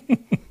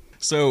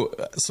 So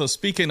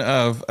speaking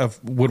of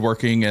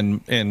woodworking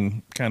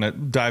and kind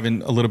of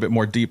diving a little bit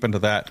more deep into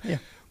that,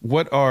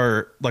 what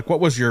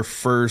was your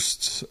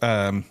first,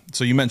 so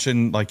you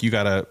mentioned you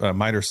got a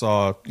miter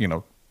saw,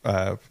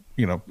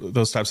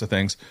 those types of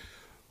things.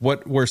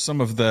 What were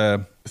some of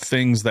the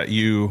things that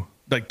you,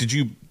 did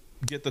you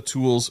get the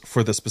tools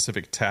for the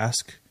specific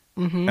task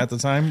at the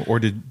time? Or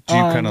did you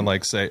kind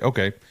of say,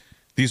 okay,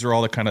 these are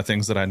all the kind of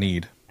things that I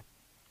need?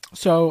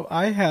 So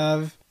I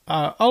have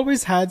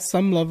always had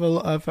some level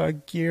of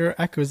gear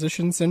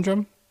acquisition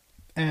syndrome.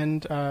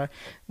 And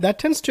that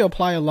tends to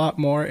apply a lot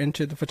more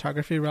into the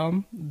photography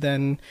realm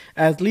than,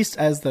 at least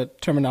as the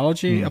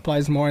terminology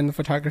applies more in the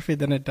photography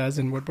than it does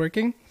in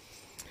woodworking.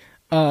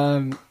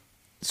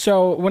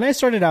 So when I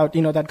started out,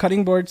 that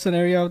cutting board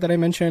scenario that I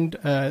mentioned,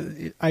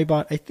 I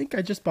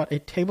just bought a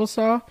table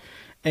saw,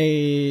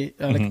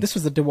 this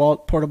was a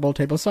DeWalt portable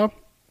table saw.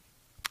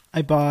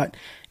 I bought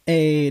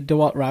a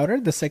DeWalt router,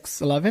 the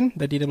 611,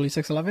 the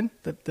DW611,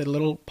 the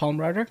little palm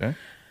router. Okay.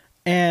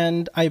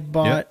 And I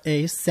bought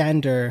a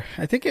sander.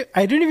 I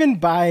didn't even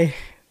buy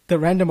the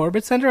random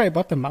orbit sander. I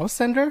bought the mouse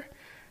sander,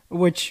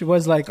 which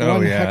was heck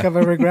of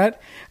a regret.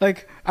 I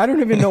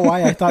don't even know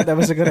why I thought that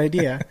was a good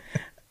idea.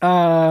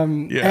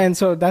 And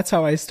so that's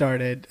how I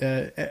started.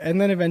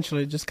 And then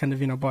eventually just kind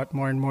of, bought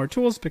more and more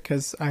tools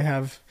because I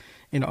have,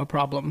 a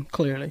problem,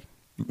 clearly.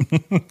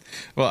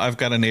 Well, I've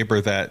got a neighbor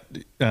that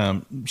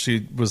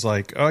she was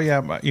like, oh, yeah,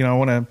 I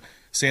want to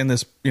sand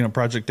this,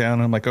 project down.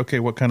 And I'm like, okay,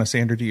 what kind of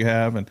sander do you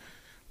have? And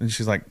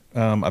she's like,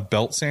 a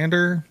belt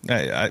sander.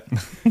 I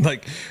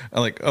like,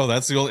 oh,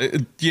 that's the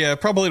old. Yeah,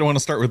 probably don't want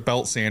to start with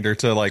belt sander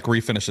to like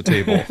refinish a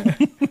table.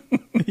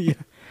 Yeah.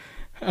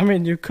 I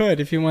mean, you could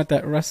if you want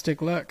that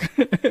rustic look.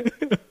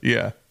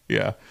 Yeah.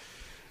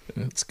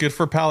 It's good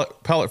for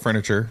pallet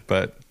furniture,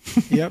 but.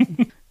 Yep.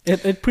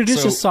 It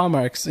produces saw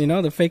marks,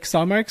 the fake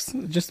saw marks,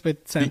 just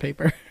with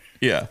sandpaper.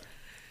 Yeah.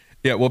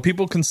 Yeah, well,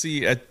 people can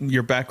see at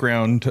your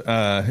background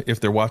if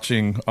they're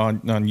watching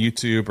on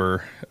YouTube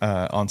or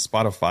on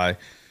Spotify,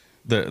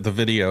 the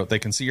video. They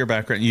can see your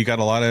background. You got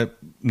a lot of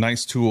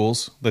nice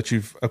tools that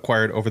you've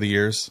acquired over the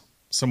years.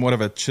 Somewhat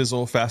of a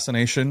chisel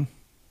fascination.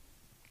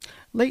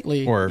 A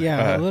Lately,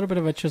 little bit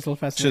of a chisel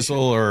fascination.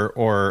 Chisel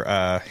or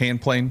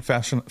hand plane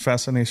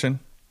fascination.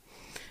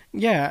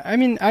 Yeah, I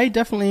mean, I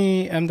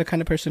definitely am the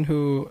kind of person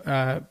who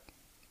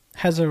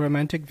has a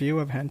romantic view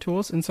of hand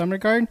tools in some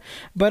regard,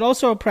 but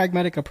also a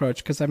pragmatic approach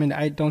because, I mean,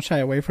 I don't shy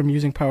away from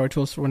using power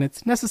tools when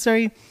it's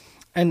necessary.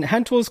 And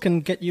hand tools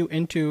can get you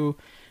into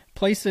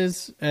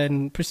places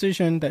and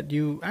precision that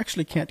you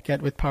actually can't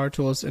get with power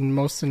tools in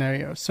most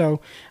scenarios.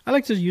 So I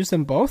like to use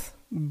them both,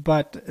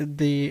 but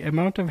the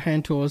amount of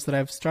hand tools that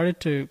I've started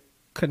to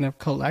kind of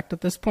collect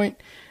at this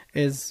point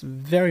is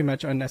very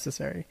much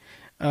unnecessary.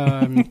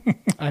 I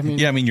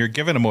mean, you're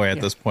giving them away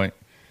at this point.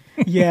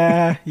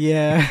 Yeah.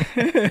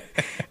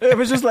 It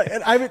was just like,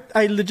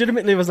 I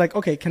legitimately was like,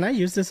 okay, can I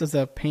use this as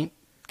a paint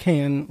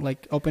can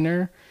like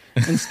opener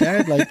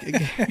instead? Like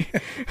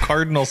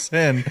cardinal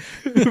sin.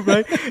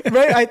 Right.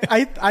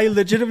 I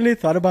legitimately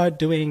thought about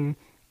doing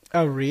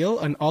a reel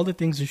on all the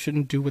things you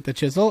shouldn't do with the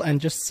chisel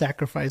and just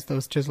sacrifice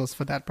those chisels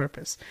for that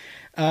purpose.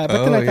 But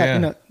then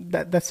I thought,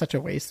 that's such a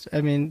waste.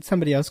 I mean,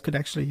 somebody else could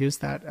actually use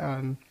that.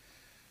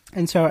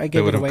 And so I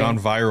gave it away. It would have gone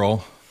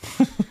viral.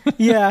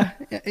 Yeah.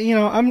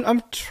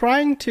 I'm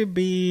trying to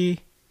be,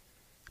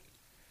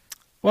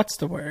 what's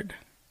the word?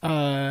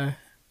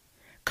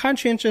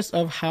 Conscientious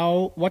of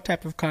what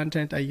type of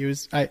content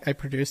I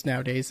produce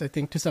nowadays, I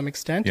think to some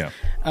extent. Yeah.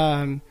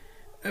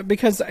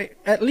 Because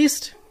at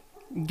least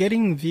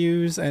getting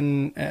views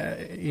and,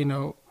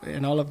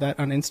 and all of that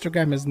on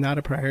Instagram is not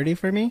a priority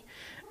for me.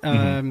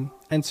 And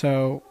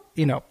so,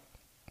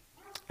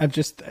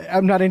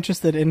 I'm not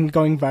interested in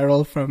going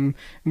viral from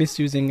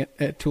misusing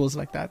tools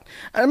like that.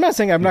 I'm not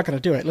saying I'm not going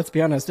to do it. Let's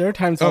be honest. There are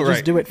times I'll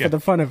just do it for the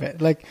fun of it.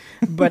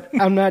 But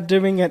I'm not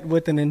doing it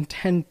with an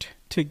intent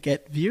to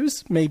get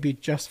views, maybe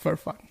just for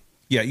fun.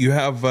 Yeah, you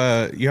have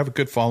a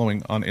good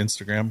following on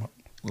Instagram.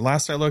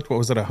 Last I looked, what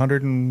was it,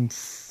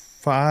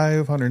 105,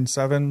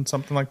 107,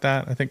 something like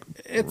that, I think,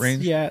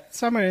 range? Yeah,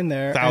 somewhere in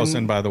there.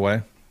 1,000, by the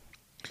way.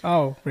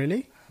 Oh,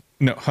 really?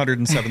 No,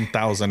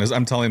 107,000 is,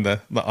 I'm telling the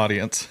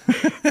audience.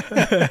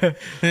 And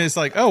it's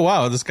like, oh,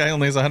 wow, this guy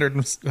only has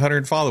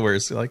 100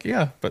 followers. You're like,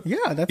 yeah, but.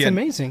 Yeah, that's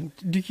amazing.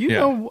 Do you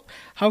know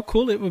how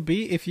cool it would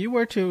be if you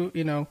were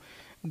to,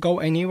 go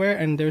anywhere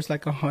and there's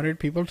like 100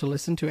 people to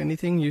listen to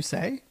anything you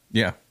say?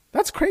 Yeah.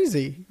 That's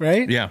crazy,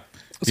 right? Yeah.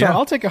 So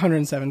I'll take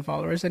 107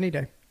 followers any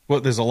day. Well,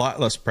 there's a lot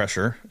less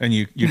pressure, and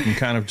you can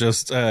kind of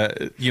just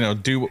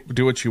do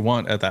what you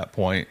want at that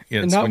point.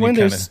 It's not when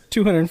there's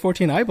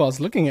 214 eyeballs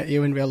looking at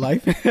you in real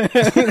life.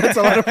 That's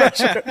a lot of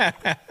pressure.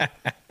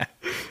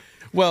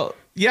 Well,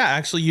 yeah,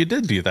 actually, you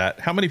did do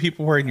that. How many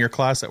people were in your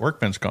class at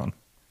WorkbenchCon?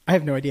 I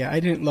have no idea. I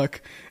didn't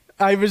look.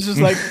 I was just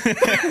like,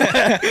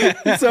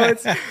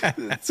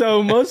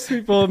 so most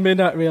people may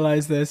not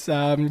realize this.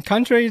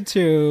 Contrary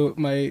to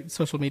my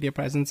social media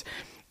presence,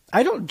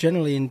 I don't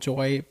generally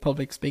enjoy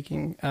public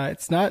speaking.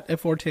 It's not a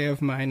forte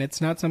of mine. It's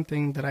not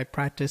something that I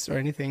practice or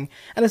anything.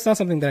 And it's not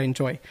something that I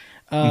enjoy.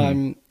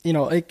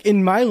 Like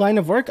in my line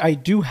of work, I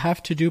do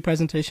have to do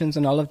presentations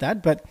and all of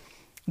that, but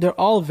they're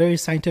all very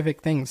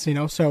scientific things,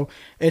 so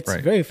it's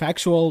very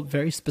factual,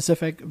 very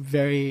specific,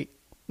 very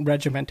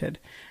regimented.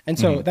 And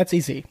so that's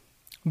easy.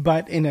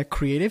 But in a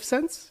creative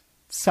sense,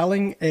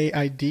 selling a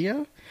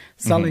idea,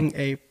 selling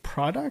a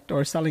product,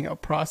 or selling a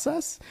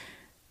process,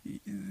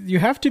 you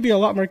have to be a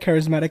lot more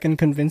charismatic and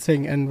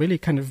convincing and really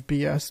kind of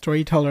be a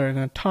storyteller and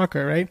a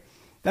talker, right?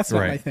 That's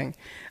not my thing.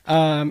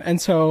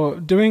 And so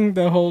doing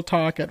the whole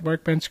talk at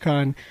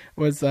WorkbenchCon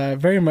was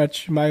very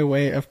much my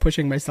way of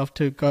pushing myself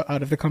to go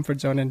out of the comfort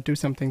zone and do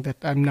something that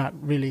I'm not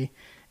really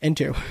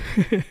into.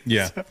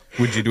 Yeah. So,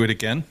 would you do it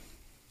again?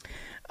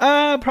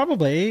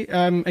 Probably.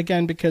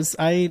 Again, because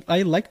I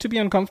like to be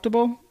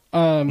uncomfortable.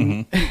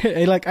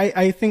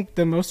 I think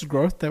the most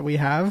growth that we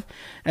have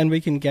and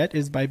we can get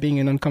is by being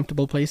in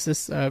uncomfortable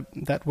places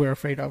that we're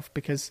afraid of,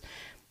 because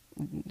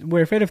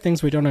we're afraid of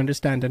things we don't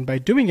understand, and by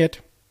doing it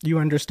you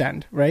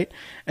understand, right?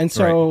 And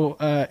so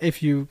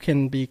if you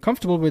can be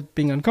comfortable with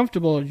being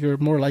uncomfortable, you're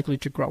more likely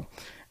to grow.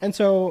 And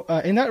so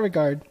in that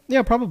regard,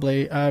 yeah,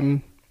 probably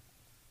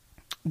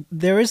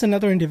there is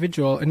another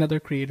individual, another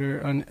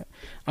creator on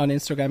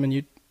Instagram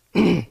and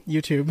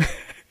YouTube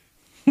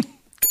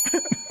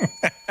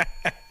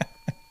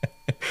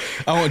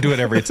I won't do it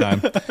every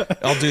time.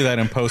 I'll do that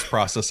in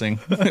post-processing,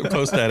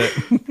 post-edit.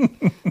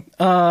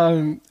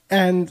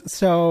 And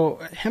so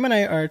him and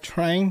I are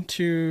trying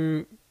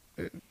to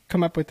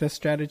come up with a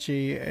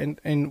strategy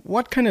and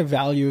what kind of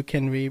value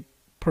can we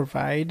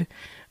provide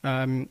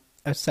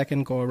a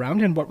second go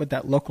around, and what would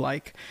that look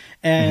like?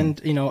 And,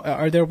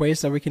 are there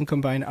ways that we can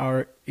combine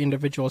our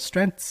individual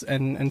strengths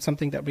and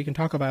something that we can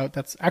talk about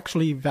that's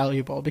actually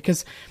valuable?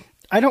 Because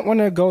I don't want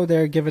to go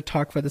there, give a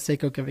talk for the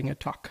sake of giving a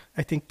talk.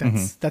 I think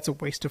that's a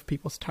waste of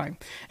people's time.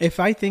 If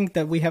I think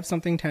that we have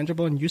something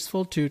tangible and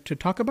useful to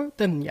talk about,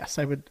 then yes,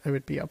 I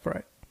would be up for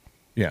it.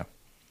 Yeah.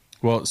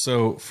 Well,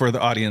 so for the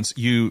audience,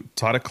 you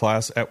taught a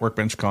class at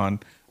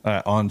WorkbenchCon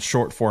on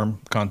short form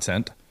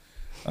content.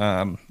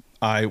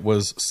 I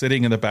was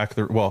sitting in the back of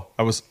the, well,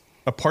 I was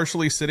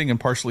partially sitting and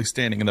partially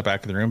standing in the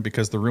back of the room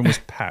because the room was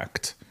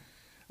packed.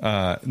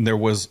 There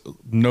was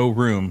no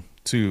room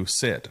to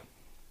sit.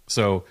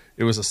 So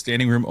it was a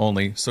standing room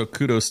only. So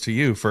kudos to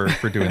you for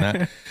doing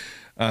that.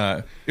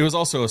 It was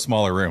also a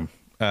smaller room,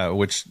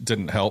 which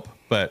didn't help,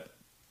 but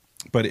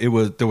there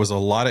was a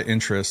lot of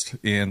interest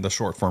in the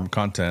short form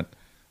content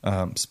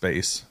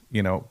space,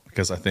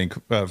 because I think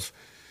of,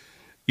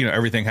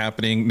 everything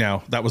happening.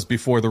 Now that was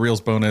before the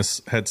Reels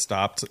bonus had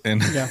stopped.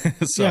 And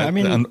so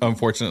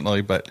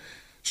unfortunately, but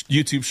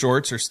YouTube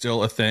shorts are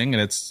still a thing,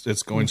 and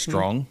it's going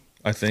strong.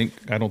 I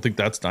don't think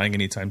that's dying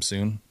anytime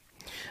soon.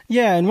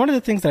 Yeah, and one of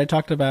the things that I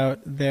talked about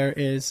there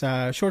is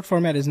short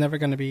format is never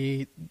going to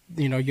be,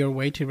 your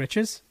way to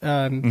riches.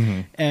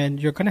 And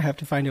you're going to have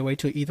to find a way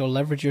to either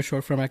leverage your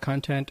short format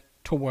content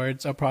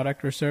towards a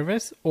product or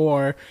service,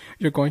 or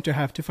you're going to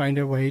have to find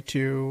a way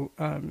to,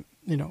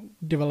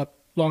 develop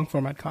long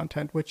format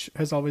content, which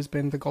has always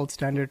been the gold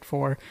standard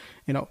for,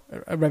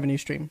 a revenue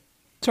stream.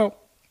 So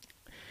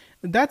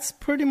that's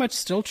pretty much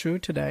still true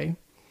today.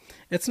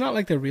 It's not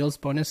like the Reels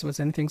bonus was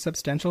anything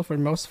substantial for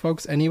most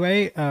folks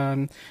anyway.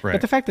 Right.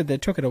 But the fact that they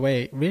took it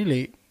away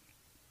really,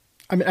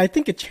 I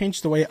think it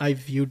changed the way I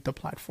viewed the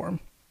platform.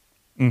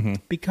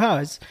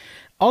 Because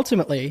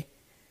ultimately,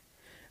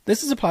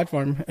 this is a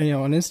platform,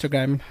 on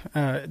Instagram.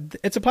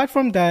 It's a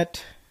platform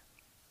that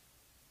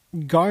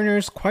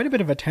garners quite a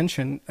bit of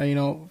attention,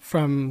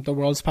 from the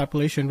world's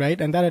population, right?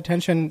 And that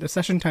attention, the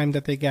session time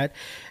that they get,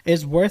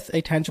 is worth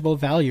a tangible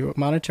value,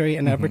 monetary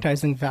and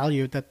advertising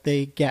value that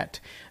they get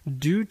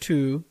due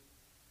to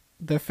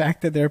the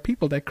fact that there are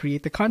people that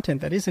create the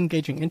content that is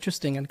engaging,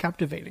 interesting, and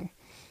captivating.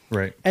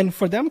 Right. And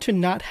for them to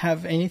not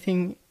have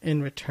anything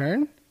in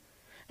return,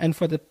 and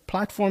for the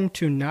platform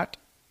to not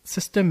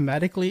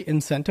systematically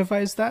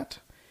incentivize that,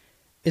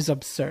 is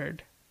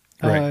absurd.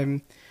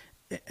 Right.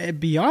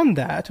 Beyond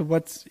that,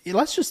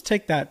 let's just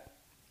take that,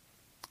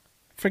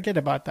 forget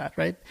about that,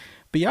 right?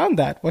 Beyond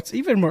that, what's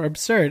even more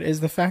absurd is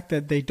the fact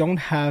that they don't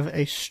have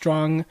a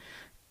strong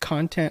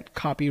content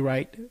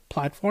copyright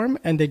platform,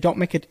 and they don't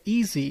make it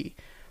easy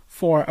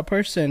for a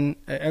person,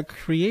 a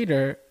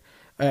creator,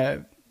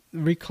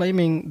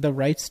 reclaiming the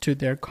rights to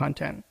their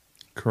content.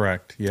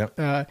 Correct.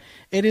 Yep.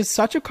 It is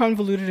such a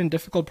convoluted and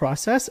difficult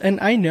process, and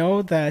I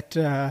know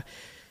that.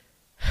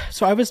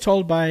 So I was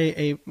told by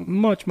a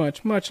much,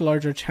 much, much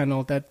larger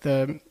channel that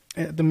the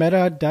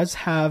Meta does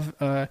have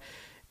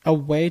a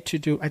way to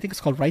do, I think it's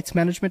called rights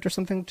management or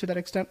something to that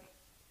extent.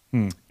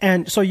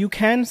 And so you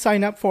can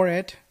sign up for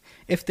it.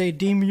 If they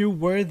deem you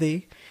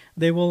worthy,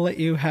 they will let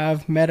you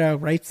have Meta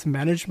rights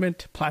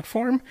management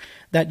platform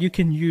that you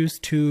can use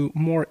to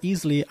more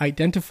easily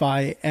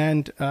identify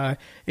and,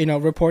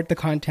 report the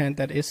content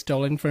that is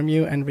stolen from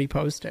you and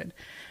repost it.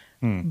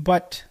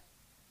 But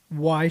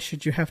why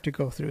should you have to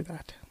go through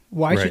that?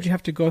 Why should you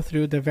have to go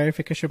through the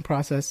verification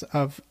process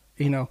of,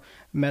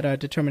 Meta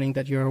determining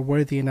that you're a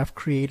worthy enough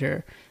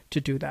creator to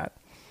do that?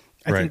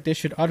 I think they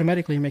should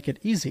automatically make it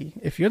easy.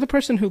 If you're the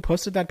person who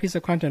posted that piece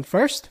of content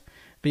first,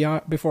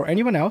 before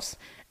anyone else,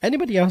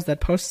 anybody else that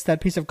posts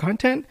that piece of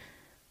content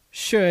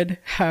should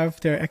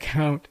have their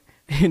account,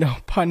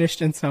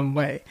 punished in some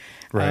way.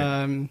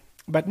 Right.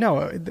 But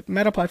no, the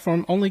Meta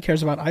platform only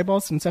cares about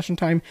eyeballs and session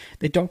time.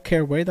 They don't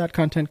care where that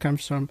content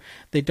comes from.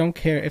 They don't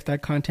care if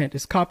that content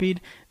is copied.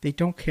 They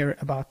don't care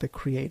about the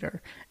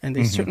creator. And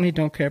they certainly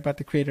don't care about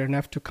the creator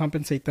enough to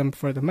compensate them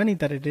for the money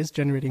that it is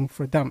generating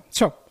for them.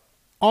 So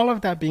all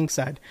of that being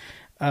said,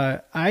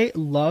 I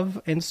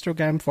love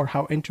Instagram for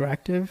how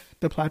interactive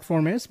the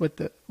platform is with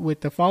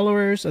the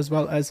followers, as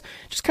well as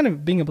just kind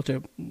of being able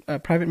to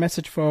private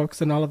message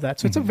folks and all of that.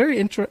 So it's a very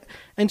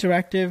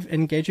interactive,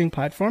 engaging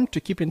platform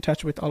to keep in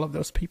touch with all of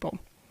those people.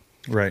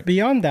 Right.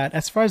 Beyond that,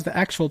 as far as the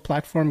actual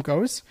platform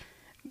goes,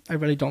 I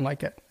really don't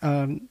like it.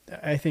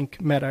 I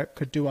think Meta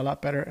could do a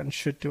lot better and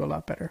should do a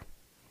lot better.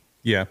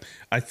 Yeah,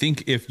 I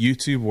think if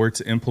YouTube were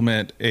to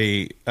implement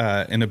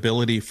an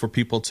ability for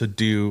people to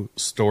do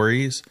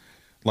stories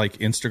like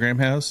Instagram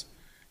has,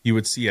 you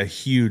would see a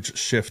huge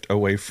shift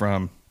away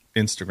from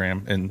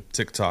Instagram and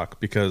TikTok,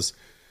 because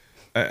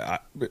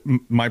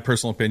my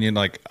personal opinion,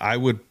 like I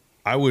would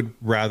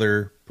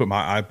rather put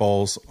my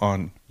eyeballs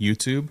on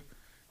YouTube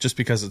just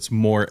because it's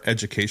more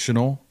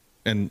educational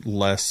and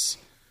less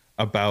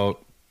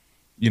about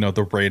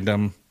the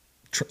random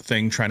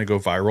thing trying to go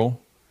viral.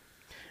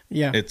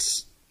 Yeah.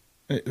 It's,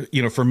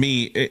 for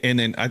me, and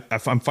then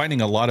I'm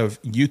finding a lot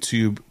of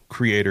YouTube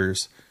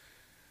creators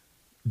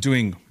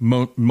doing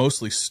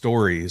mostly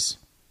stories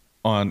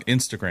on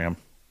Instagram.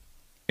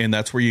 And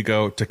that's where you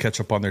go to catch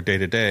up on their day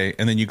to day.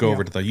 And then you go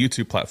over to the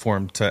YouTube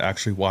platform to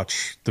actually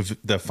watch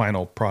the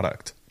final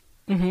product.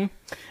 Mm-hmm.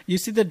 You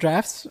see the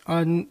drafts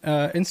on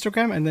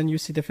Instagram, and then you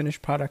see the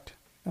finished product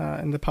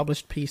in the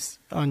published piece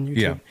on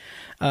YouTube.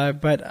 Yeah.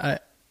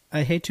 But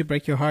I hate to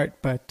break your heart,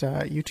 but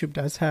YouTube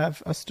does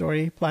have a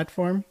story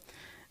platform.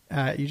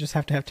 You just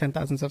have to have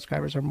 10,000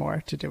 subscribers or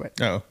more to do it.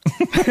 Oh.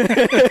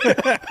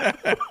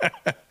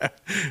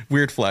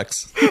 Weird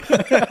flex.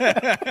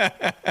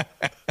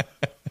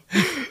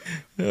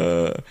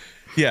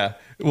 Yeah.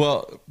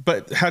 Well,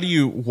 but how do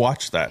you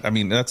watch that? I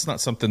mean, that's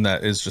not something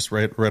that is just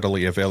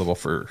readily available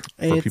for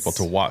people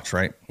to watch,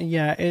 right?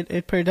 Yeah,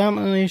 it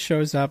predominantly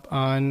shows up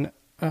on,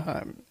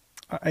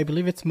 I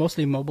believe it's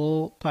mostly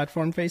mobile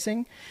platform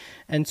facing.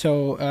 And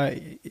so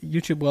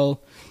YouTube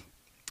will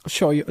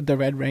show you the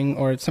red ring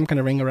or some kind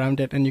of ring around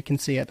it, and you can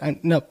see it.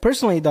 No,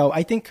 personally, though,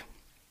 I think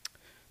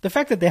the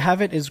fact that they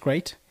have it is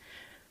great,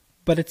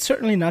 but it's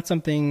certainly not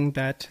something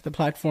that the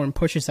platform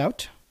pushes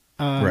out.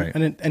 Right.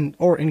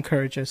 or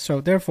encourages.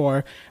 So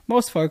therefore,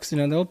 most folks,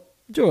 they'll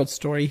do a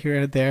story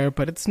here or there,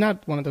 but it's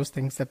not one of those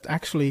things that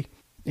actually,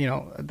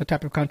 the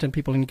type of content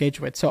people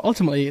engage with. So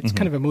ultimately, it's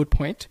kind of a moot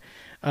point,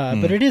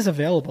 but it is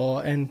available.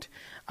 And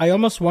I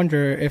almost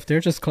wonder if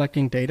they're just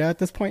collecting data at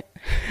this point,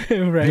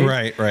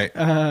 right? Right.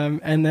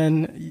 And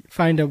then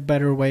find a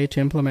better way to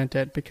implement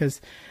it,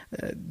 because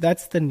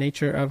that's the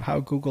nature of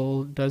how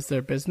Google does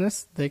their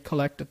business. They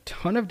collect a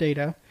ton of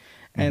data,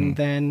 and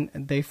then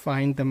they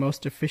find the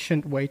most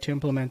efficient way to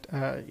implement,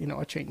 a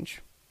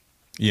change.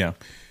 Yeah.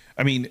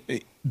 I mean,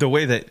 the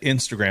way that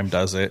Instagram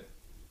does it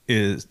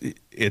is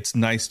it's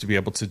nice to be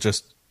able to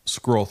just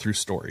scroll through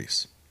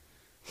stories.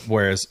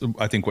 Whereas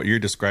I think what you're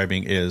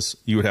describing is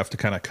you would have to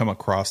kind of come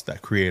across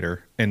that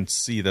creator and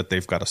see that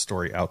they've got a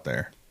story out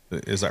there.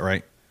 Is that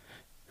right?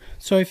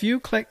 So if you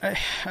click,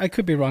 I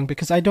could be wrong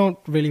because I don't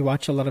really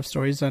watch a lot of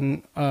stories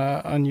on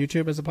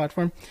YouTube as a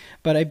platform,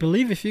 but I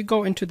believe if you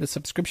go into the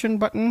subscription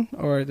button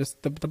or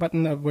the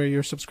button of where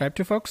you're subscribed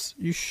to folks,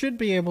 you should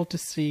be able to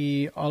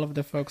see all of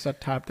the folks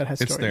up top that has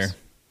stories. It's there.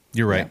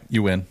 You're right. Yeah.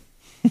 You win.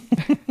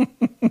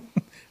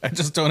 I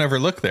just don't ever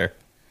look there.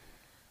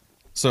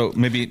 So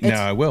maybe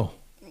now I will.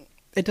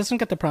 It doesn't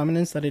get the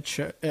prominence that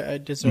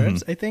it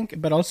deserves, I think,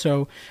 but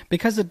also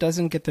because it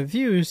doesn't get the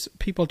views,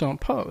 people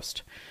don't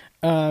post.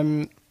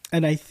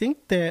 And I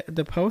think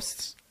the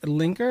posts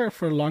linger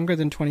for longer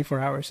than 24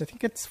 hours. I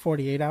think it's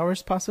 48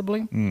 hours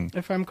possibly,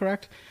 if I'm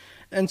correct.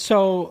 And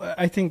so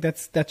I think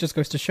that just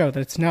goes to show that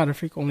it's not a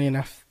frequently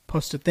enough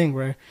posted thing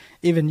where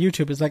even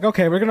YouTube is like,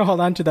 okay, we're going to hold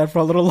on to that for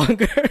a little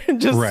longer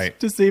just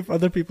to see if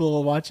other people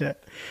will watch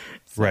it.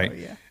 So, right.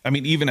 Yeah. I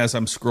mean, even as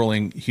I'm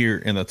scrolling here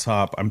in the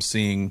top, I'm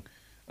seeing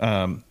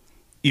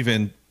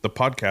even the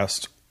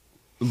podcast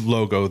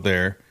logo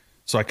there.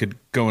 So I could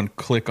go and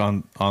click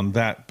on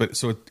that. But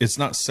so it's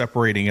not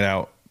separating it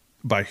out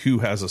by who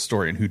has a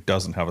story and who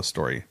doesn't have a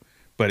story.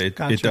 But it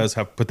does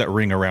have put that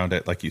ring around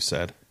it, like you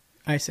said.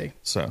 I see.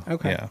 So,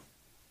 yeah.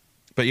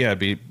 But yeah,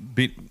 be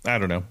I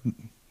don't know.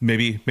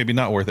 Maybe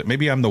not worth it.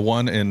 Maybe I'm the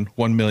 1 in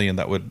 1 million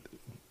that would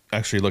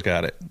actually look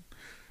at it.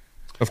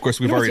 Of course,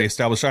 we've already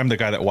established I'm the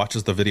guy that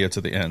watches the video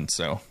to the end.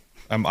 So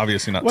I'm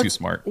obviously not too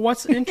smart.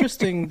 What's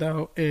interesting,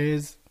 though,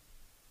 is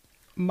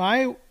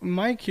my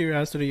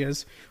curiosity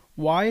is,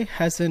 why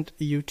hasn't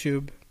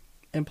YouTube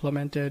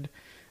implemented,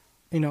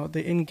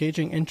 the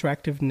engaging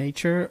interactive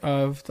nature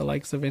of the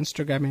likes of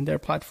Instagram in their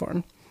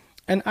platform?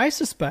 And I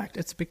suspect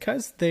it's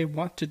because they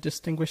want to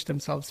distinguish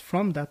themselves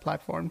from that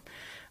platform.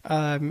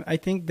 I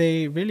think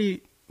they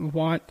really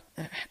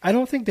I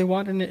don't think they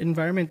want an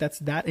environment that's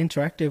that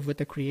interactive with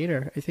the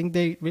creator. I think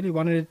they really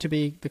wanted it to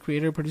be the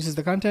creator produces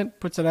the content,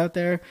 puts it out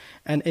there,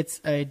 and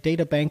it's a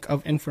data bank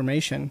of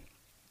information.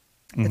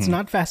 It's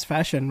not fast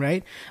fashion,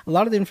 right? A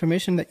lot of the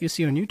information that you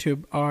see on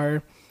YouTube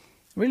are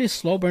really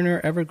slow burner,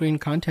 evergreen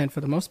content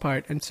for the most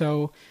part. And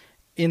so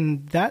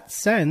in that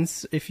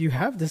sense, if you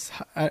have this,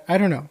 I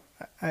don't know.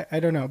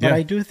 I don't know. But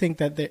I do think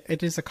that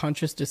it is a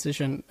conscious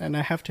decision, and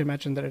I have to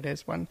imagine that it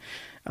is one.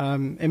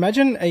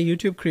 Imagine a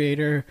YouTube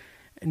creator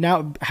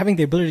now having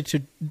the ability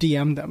to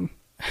DM them,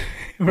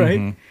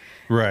 right?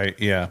 Right,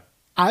 yeah.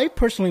 I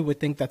personally would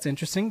think that's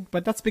interesting,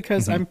 but that's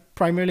because I'm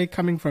primarily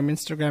coming from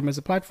Instagram as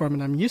a platform,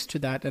 and I'm used to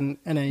that, and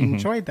I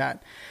enjoyed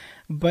that.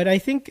 But I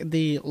think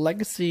the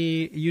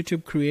legacy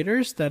YouTube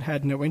creators that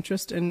had no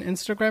interest in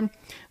Instagram,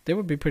 they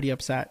would be pretty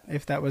upset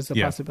if that was a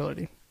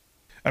possibility.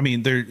 I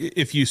mean,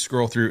 if you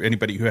scroll through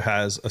anybody who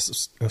has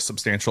a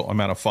substantial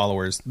amount of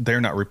followers,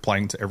 they're not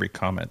replying to every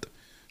comment.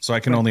 So I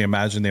can only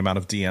imagine the amount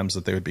of DMs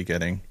that they would be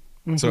getting.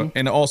 So,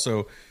 and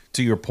also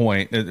to your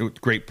point,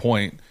 great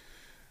point,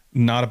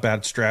 not a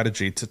bad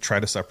strategy to try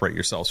to separate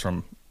yourselves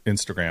from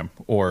Instagram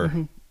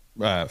or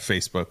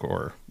Facebook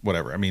or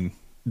whatever. I mean,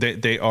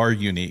 they are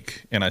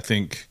unique. And I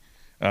think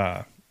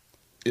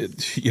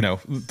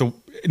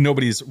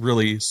nobody's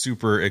really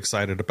super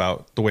excited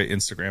about the way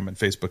Instagram and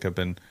Facebook have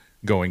been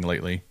going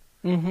lately.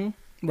 Mm-hmm.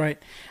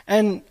 Right.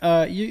 And,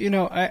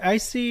 I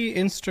see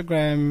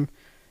Instagram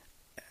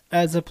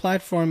as a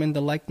platform in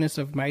the likeness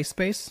of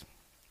MySpace,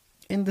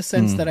 in the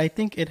sense that I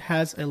think it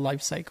has a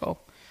life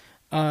cycle.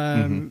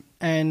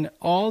 And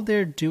all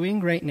they're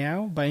doing right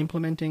now by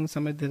implementing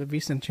some of the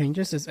recent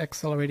changes is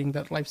accelerating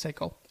that life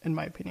cycle, in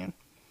my opinion.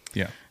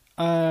 Yeah.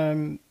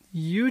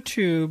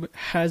 YouTube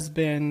has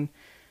been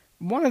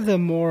one of the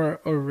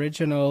more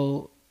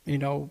original,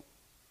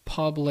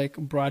 public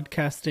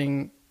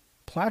broadcasting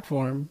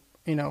platform,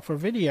 for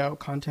video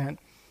content.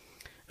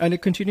 And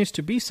it continues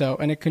to be so,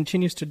 and it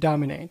continues to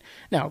dominate.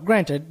 Now,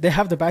 granted, they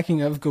have the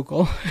backing of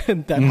Google.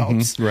 That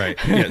helps. Right.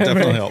 Yeah, it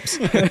definitely helps.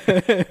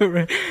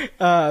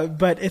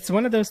 But it's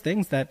one of those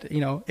things that,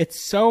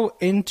 it's so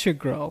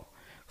integral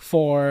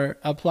for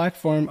a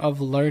platform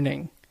of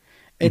learning.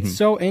 It's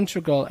so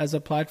integral as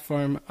a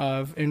platform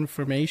of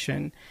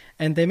information.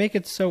 And they make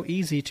it so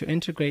easy to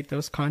integrate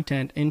those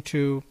content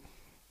into,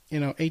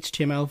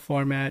 HTML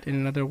format in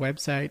another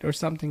website or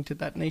something to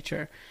that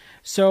nature.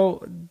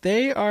 So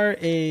they are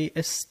a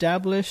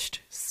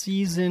established,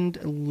 seasoned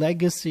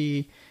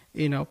legacy,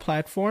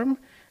 platform.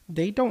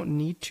 They don't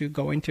need to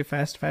go into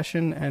fast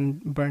fashion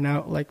and burn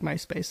out like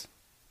MySpace.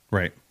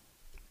 Right.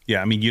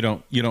 Yeah. I mean, you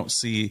don't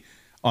see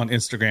on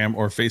Instagram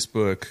or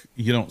Facebook,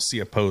 you don't see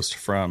a post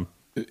from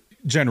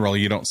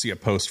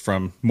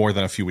more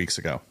than a few weeks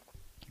ago.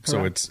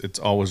 Correct. So it's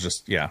always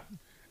just,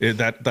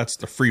 that's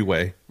the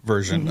freeway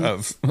version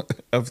of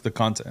the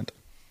content.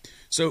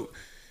 So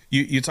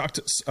you talked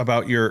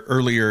about your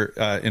earlier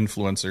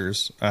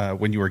influencers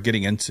when you were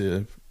getting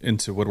into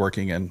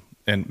woodworking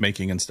and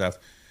making and stuff.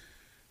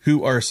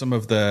 Who are some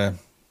of the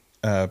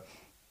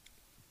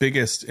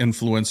biggest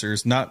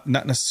influencers, not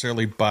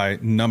necessarily by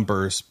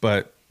numbers,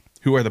 but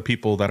who are the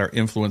people that are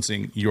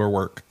influencing your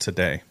work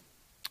today?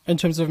 In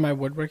terms of my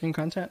woodworking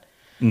content?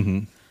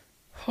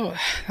 Oh,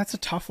 that's a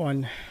tough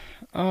one.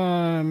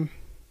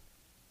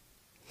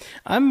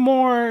 I'm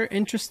more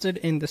interested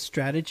in the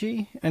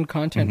strategy and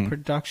content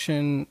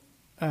production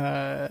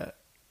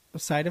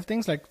side of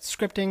things, like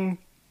scripting,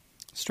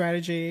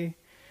 strategy,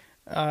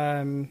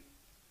 how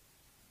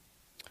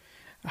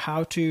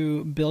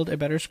to build a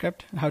better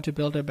script, how to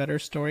build a better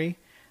story,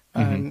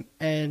 and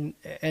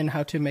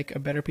how to make a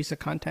better piece of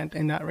content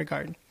in that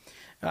regard.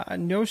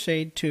 No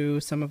shade to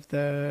some of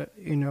the,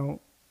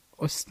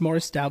 more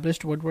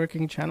established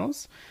woodworking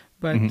channels,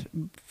 but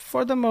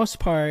for the most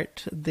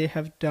part, they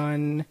have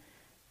done...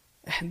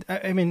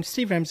 I mean,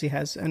 Steve Ramsey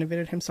has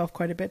innovated himself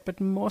quite a bit, but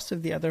most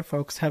of the other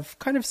folks have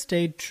kind of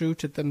stayed true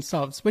to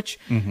themselves, which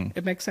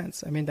it makes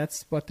sense. I mean,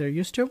 that's what they're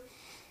used to.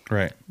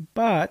 Right.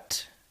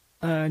 But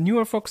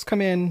newer folks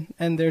come in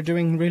and they're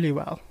doing really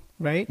well,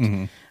 right?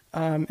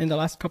 In the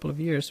last couple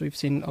of years, we've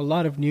seen a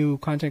lot of new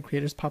content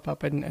creators pop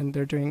up and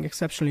they're doing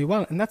exceptionally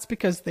well. And that's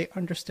because they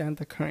understand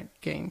the current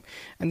game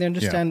and they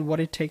understand what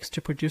it takes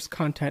to produce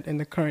content in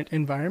the current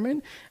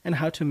environment and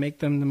how to make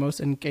them the most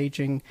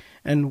engaging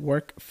and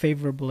work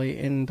favorably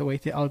in the way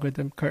the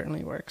algorithm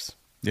currently works.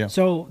 Yeah.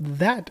 So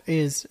that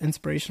is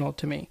inspirational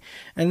to me.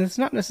 And it's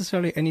not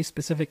necessarily any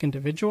specific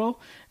individual.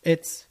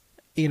 It's,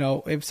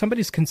 if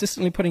somebody's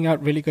consistently putting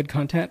out really good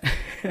content,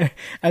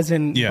 as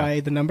in by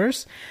the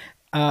numbers,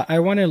 I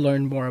want to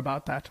learn more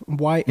about that.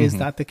 Why is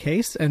that the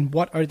case? And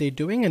what are they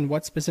doing? And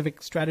what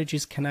specific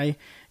strategies can I,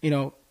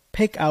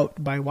 pick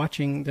out by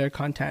watching their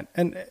content?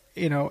 And,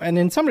 and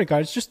in some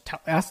regards, just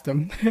ask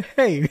them,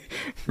 hey,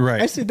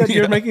 I see that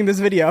you're making this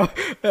video.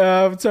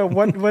 So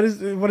what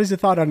is your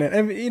thought on it?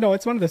 And,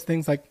 it's one of those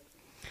things like,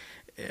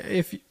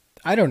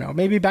 I don't know,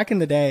 maybe back in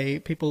the day,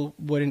 people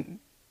wouldn't,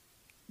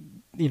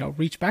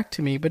 reach back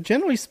to me. But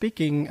generally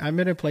speaking, I'm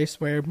in a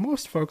place where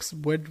most folks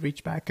would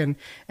reach back and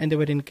they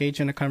would engage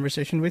in a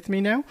conversation with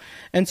me now.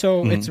 And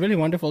so it's really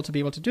wonderful to be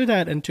able to do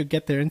that and to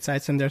get their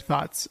insights and their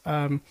thoughts.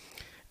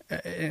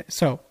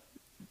 So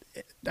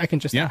I can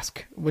just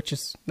ask, which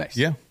is nice.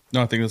 Yeah.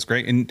 No, I think that's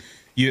great. And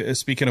you,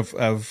 speaking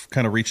of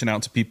kind of reaching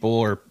out to people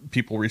or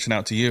people reaching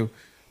out to you,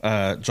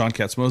 John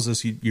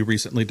Katz-Moses, you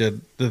recently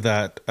did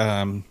that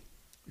kind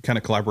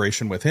of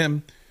collaboration with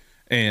him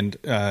and,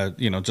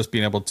 just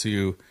being able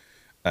to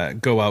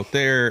go out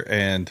there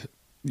and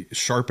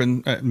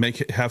sharpen,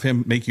 have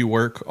him make you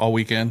work all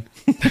weekend.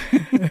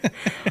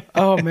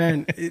 Oh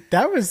man,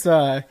 that was,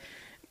 our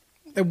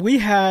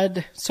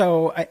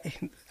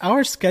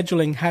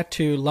scheduling had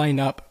to line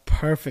up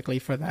perfectly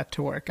for that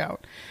to work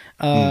out.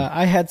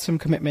 I had some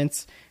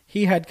commitments.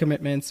 He had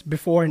commitments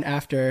before and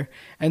after.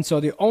 And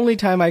so the only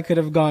time I could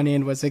have gone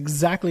in was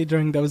exactly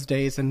during those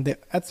days. And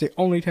that's the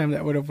only time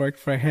that would have worked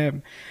for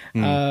him.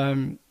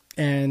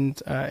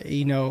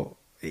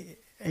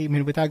 I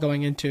mean, without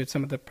going into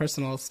some of the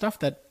personal stuff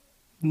that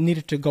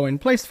needed to go in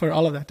place for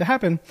all of that to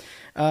happen,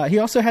 he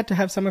also had to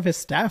have some of his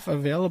staff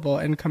available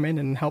and come in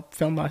and help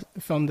film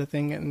the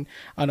thing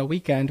on a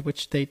weekend,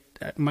 which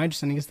my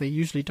understanding is they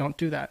usually don't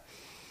do that.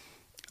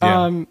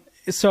 Yeah.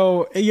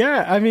 So,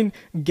 yeah, I mean,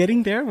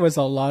 getting there was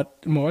a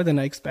lot more than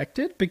I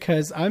expected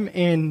because I'm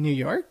in New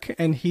York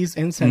and he's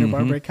in Santa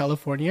Barbara,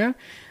 California.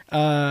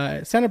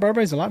 Santa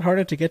Barbara is a lot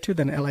harder to get to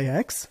than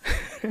LAX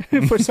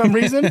for some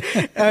reason.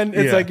 And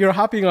it's like you're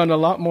hopping on a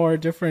lot more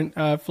different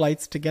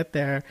flights to get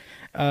there.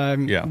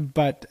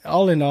 But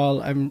all in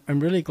all, I'm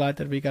really glad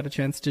that we got a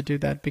chance to do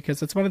that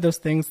because it's one of those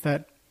things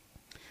that,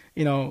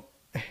 you know,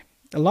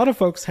 a lot of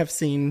folks have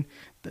seen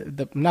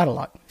not a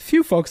lot.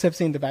 Few folks have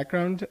seen the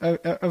background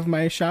of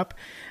my shop.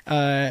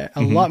 A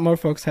lot more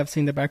folks have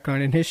seen the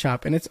background in his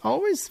shop. And it's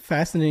always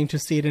fascinating to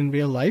see it in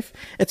real life.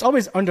 It's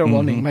always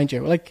underwhelming, mind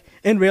you. Like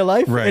in real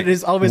life, it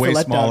is always way a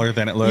letdown. smaller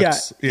than it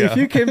looks. Yeah. If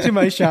you came to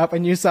my shop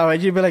and you saw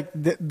it, you'd be like,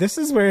 this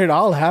is where it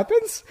all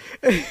happens?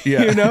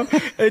 You know,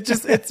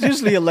 it's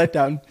usually a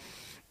letdown.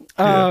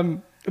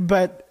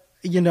 But,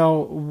 you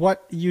know,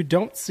 what you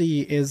don't see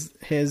is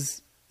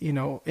his, you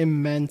know,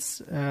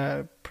 immense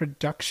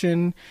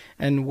production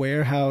and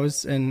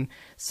warehouse and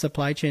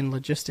supply chain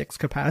logistics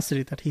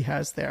capacity that he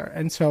has there.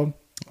 And so,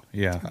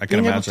 I can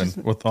imagine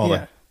with all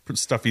the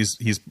stuff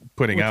he's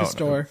putting with out, the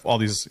store. all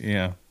these,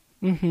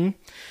 And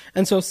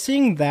so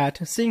seeing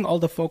all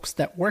the folks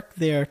that work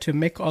there to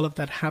make all of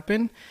that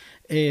happen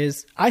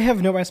is, I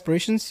have no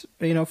aspirations,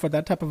 you know, for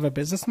that type of a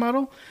business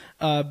model,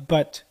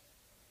 but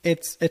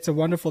it's a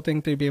wonderful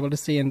thing to be able to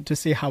see and to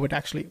see how it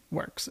actually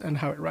works and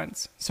how it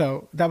runs.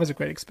 So that was a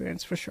great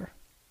experience for sure.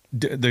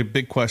 The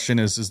big question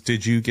is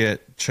did you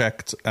get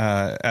checked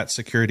at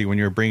security when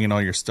you were bringing all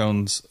your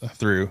stones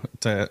through?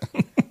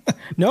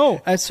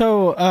 No.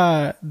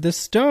 So the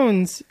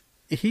stones,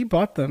 he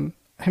bought them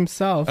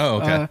himself.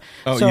 Oh, okay.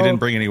 So, you didn't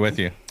bring any with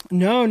you?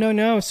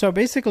 No. So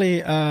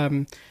basically,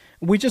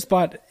 we just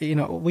bought, you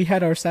know, we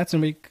had our sets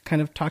and we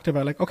kind of talked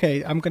about like,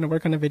 okay, I'm going to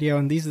work on a video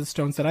and these are the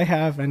stones that I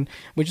have. And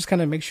we just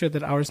kind of make sure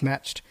that ours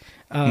matched.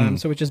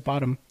 So we just bought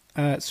them.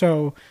 I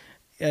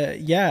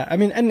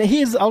mean, and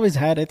he's always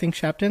had, I think,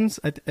 Shaptons.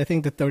 I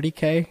think the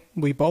 30K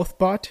we both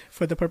bought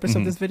for the purpose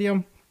of this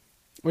video,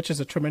 which is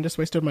a tremendous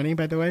waste of money,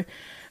 by the way.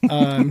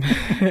 And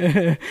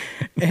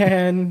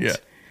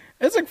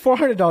it's like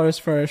 $400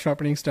 for a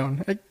sharpening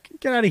stone. Like,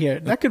 get out of here.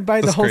 That could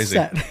buy the whole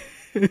set.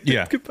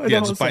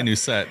 Just buy a new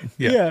set.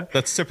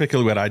 That's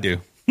typically what I do.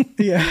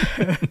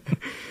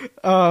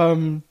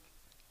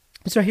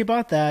 So he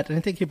bought that, and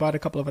I think he bought a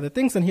couple of other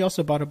things, and he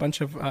also bought a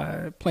bunch of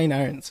plain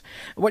irons.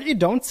 What you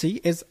don't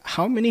see is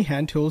how many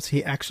hand tools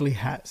he actually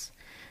has.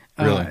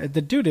 Really?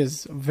 The dude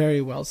is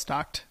very well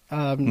stocked.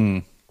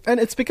 And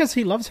it's because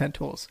he loves hand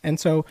tools. And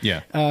so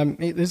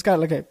he's got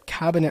like a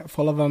cabinet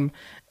full of them.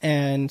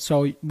 And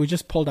so we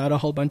just pulled out a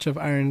whole bunch of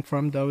iron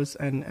from those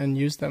and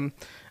used them.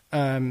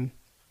 And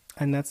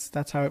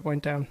that's how it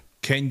went down.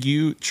 Can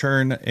you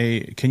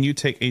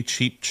take a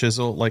cheap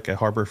chisel, like a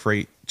Harbor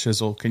Freight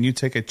chisel? Can you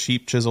take a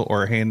cheap chisel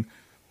or a hand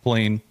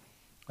plane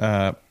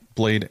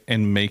blade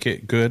and make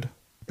it good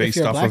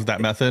based off of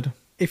that method?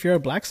 If you're a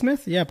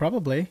blacksmith, yeah,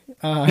 probably.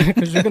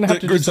 Because you're going to have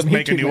to do some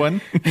make a new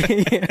one.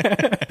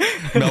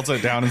 Melt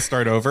it down and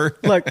start over.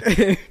 Look,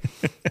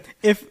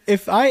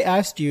 if I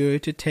asked you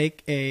to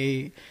take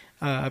a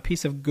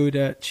piece of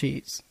Gouda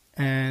cheese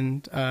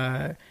and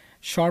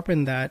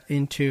sharpen that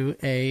into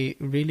a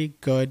really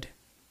good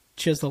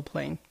chisel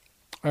plane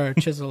or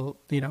chisel,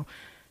 you know,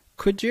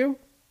 could you?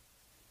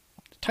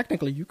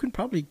 Technically, you can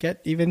probably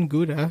get even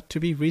Gouda to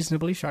be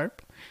reasonably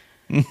sharp.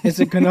 Is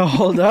it going to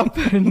hold up?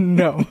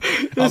 No.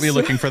 I'll be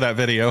looking for that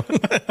video.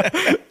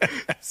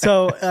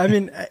 So, I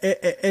mean,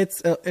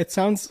 it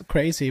sounds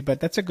crazy, but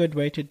that's a good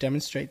way to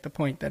demonstrate the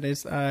point. That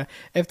is,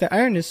 if the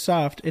iron is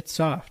soft, it's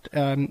soft.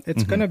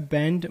 It's going to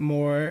bend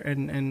more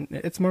and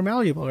it's more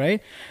malleable,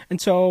 right? And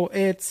so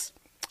it's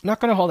not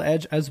going to hold the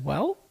edge as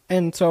well.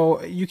 And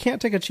so you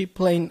can't take a cheap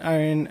plain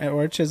iron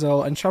or a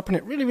chisel and sharpen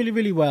it really, really,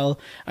 really well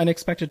and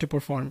expect it to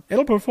perform.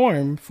 It'll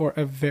perform for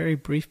a very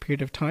brief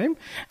period of time,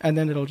 and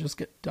then it'll just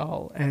get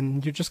dull.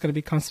 And you're just going to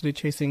be constantly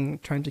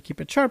trying to keep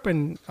it sharp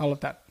and all of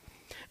that.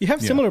 You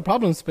have similar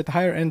problems with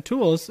higher end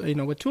tools, you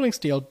know, with tooling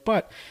steel,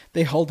 but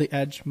they hold the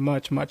edge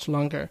much, much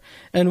longer.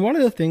 And one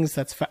of the things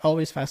that's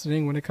always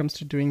fascinating when it comes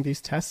to doing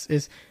these tests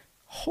is,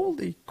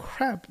 holy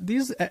crap,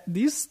 these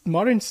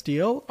modern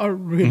steel are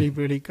really,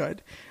 really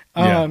good.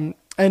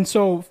 And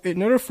so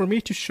in order for me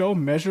to show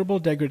measurable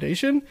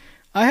degradation,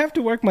 I have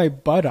to work my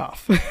butt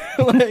off.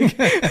 Like,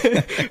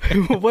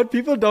 what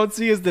people don't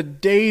see is the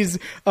days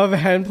of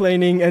hand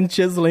planing and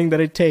chiseling that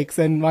it takes,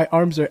 and my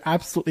arms are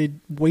absolutely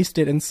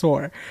wasted and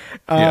sore.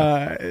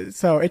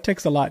 So it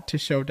takes a lot to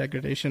show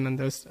degradation in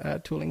those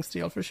tooling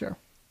steel for sure.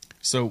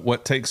 So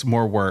what takes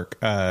more work,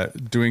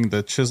 doing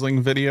the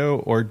chiseling video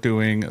or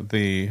doing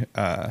the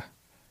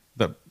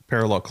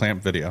parallel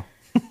clamp video?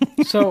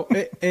 So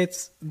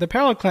it's the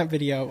parallel clamp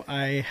video.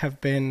 I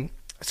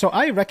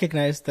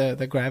recognize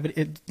the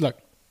gravity. Look,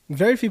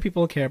 very few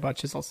people care about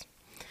chisels.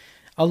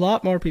 A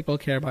lot more people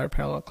care about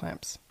parallel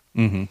clamps.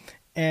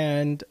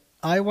 And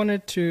I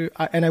want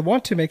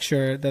to make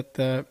sure that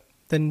the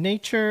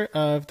nature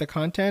of the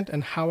content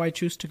and how I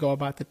choose to go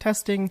about the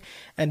testing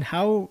and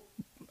how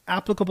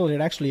applicable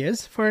it actually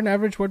is for an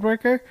average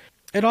woodworker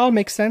it all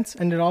makes sense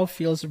and it all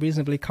feels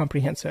reasonably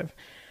comprehensive.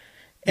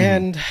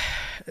 And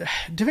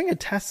doing a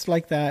test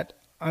like that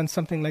on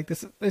something like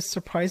this is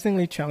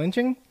surprisingly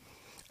challenging.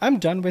 I'm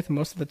done with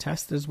most of the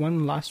tests. There's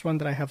one last one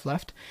that I have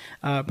left.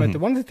 But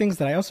one of the things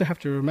that I also have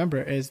to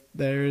remember is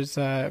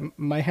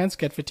my hands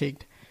get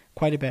fatigued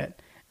quite a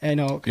bit.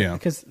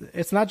 Because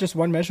it's not just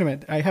one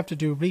measurement. I have to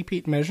do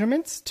repeat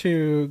measurements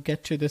to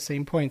get to the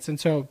same points. And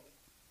so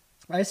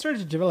I started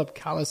to develop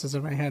calluses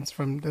in my hands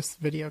from this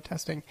video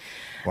testing.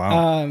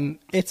 Wow.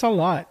 It's a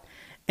lot.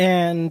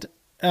 And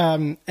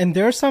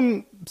there are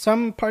some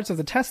parts of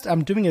the test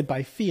I'm doing it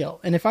by feel.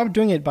 And if I'm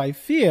doing it by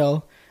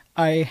feel,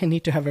 I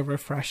need to have a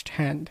refreshed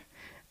hand.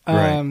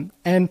 Right.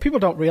 And people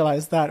don't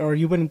realize that, or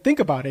you wouldn't think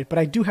about it, but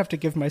I do have to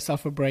give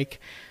myself a break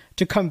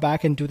to come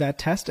back and do that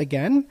test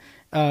again,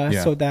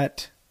 so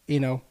that,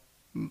 the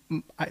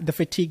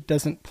fatigue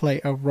doesn't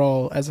play a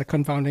role as a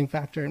confounding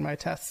factor in my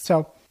tests.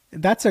 So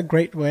that's a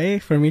great way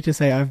for me to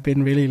say I've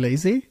been really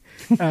lazy.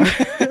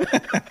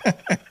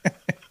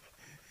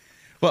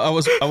 Well,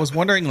 I was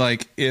wondering,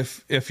 like,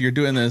 if you're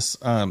doing this,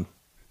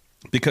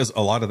 because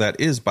a lot of that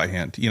is by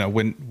hand.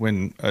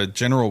 When a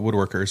general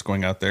woodworker is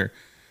going out there,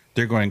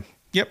 they're going,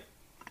 "Yep,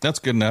 that's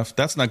good enough.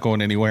 That's not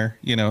going anywhere."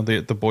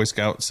 The Boy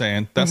Scout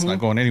saying that's not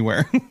going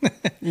anywhere.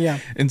 Yeah.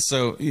 And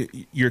so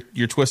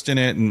you're twisting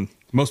it, and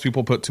most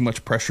people put too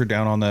much pressure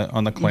down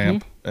on the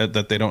clamp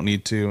that they don't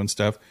need to and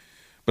stuff.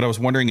 But I was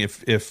wondering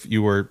if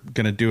you were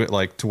going to do it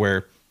like to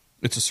where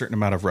it's a certain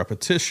amount of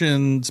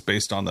repetitions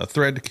based on the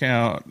thread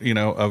count,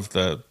 of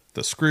the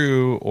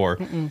screw, or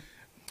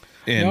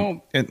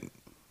and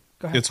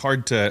it's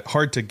hard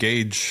to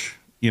gauge,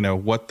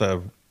 what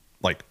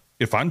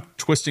if I'm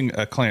twisting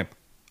a clamp,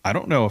 I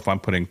don't know if I'm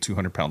putting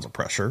 200 pounds of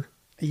pressure.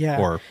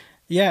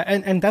 Yeah.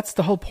 And that's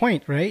the whole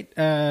point, right?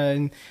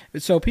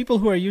 So people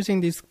who are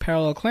using these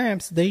parallel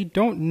clamps, they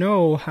don't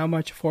know how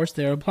much force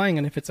they're applying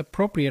and if it's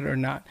appropriate or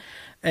not.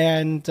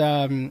 And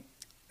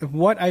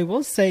what I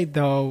will say,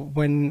 though,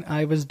 when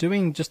I was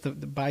doing just the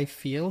by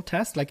feel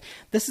test, like,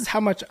 this is how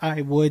much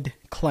I would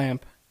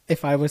clamp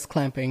if I was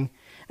clamping,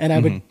 and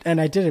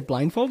I did it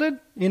blindfolded,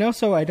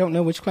 so I don't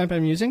know which clamp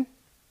I'm using.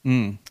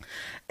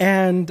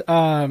 And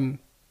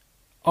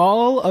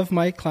all of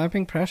my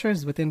clamping pressure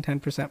is within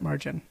 10%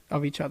 margin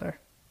of each other.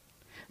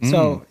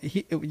 So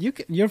you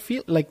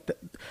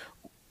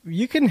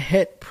can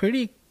hit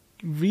pretty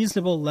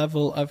reasonable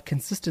level of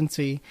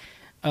consistency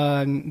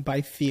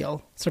by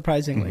feel,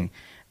 surprisingly.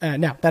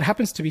 Now, that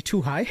happens to be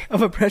too high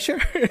of a pressure.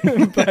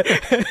 But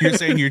you're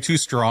saying you're too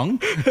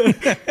strong?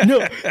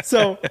 No.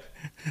 So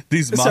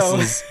these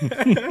muscles.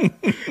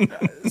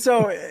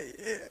 So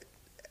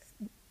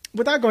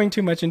without going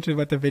too much into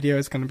what the video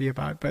is going to be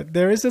about, but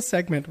there is a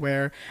segment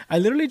where I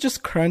literally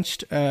just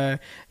crunched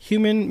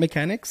human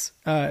mechanics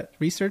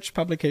research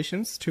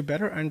publications to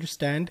better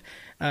understand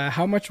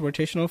how much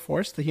rotational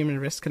force the human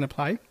wrist can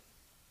apply.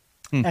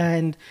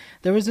 And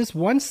there was this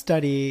one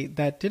study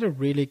that did a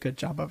really good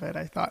job of it,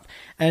 I thought.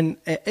 And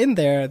in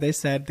there, they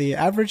said the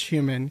average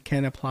human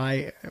can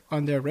apply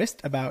on their wrist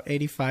about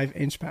 85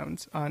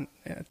 inch-pounds on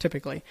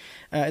typically.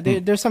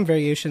 There's some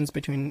variations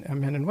between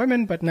men and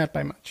women, but not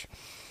by much.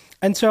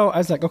 And so I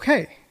was like,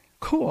 okay,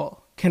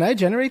 cool. Can I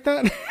generate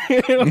that?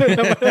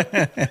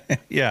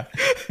 Yeah.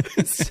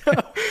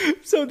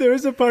 So there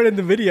is a part in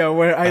the video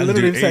where I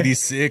literally do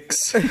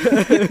 86.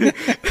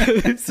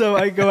 So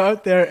I go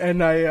out there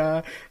and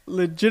I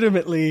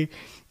legitimately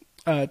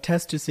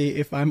test to see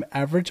if I'm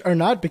average or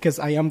not, because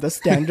I am the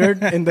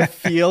standard in the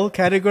feel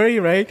category,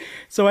 right?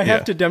 So I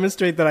have to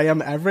demonstrate that I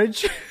am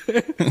average.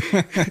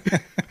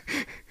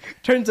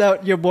 Turns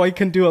out your boy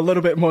can do a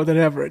little bit more than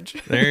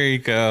average. There you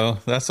go.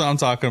 That's what I'm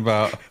talking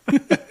about.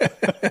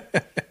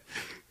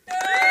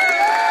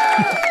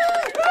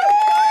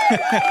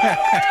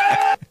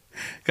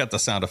 Got the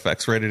sound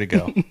effects ready to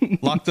go.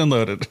 Locked and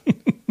loaded.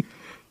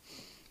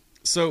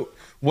 So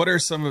what are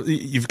some of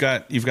you've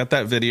got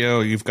that video,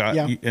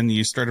 and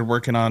you started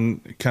working on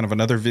kind of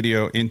another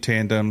video in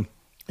tandem.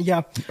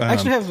 Yeah. I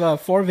actually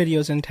have 4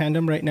 videos in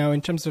tandem right now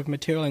in terms of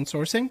material and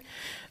sourcing.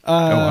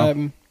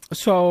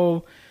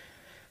 So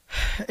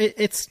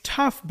it's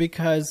tough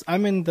because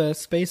I'm in the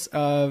space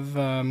of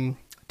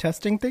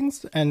testing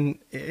things, and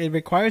it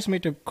requires me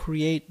to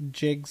create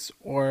jigs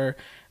or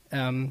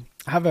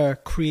have a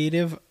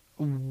creative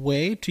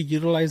way to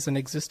utilize an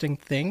existing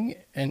thing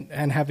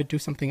and have it do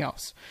something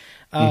else.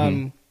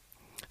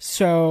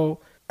 So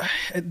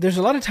there's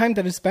a lot of time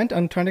that is spent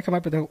on trying to come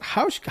up with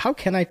how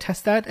can I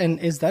test that, and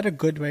is that a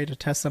good way to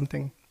test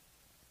something?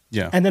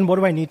 Yeah. And then what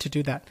do I need to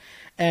do that?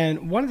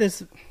 And one of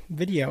this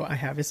video I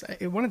have is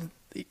one of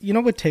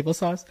the, with table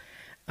saws,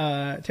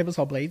 table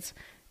saw blades.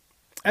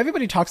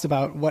 Everybody talks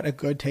about what a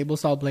good table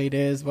saw blade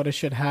is, what it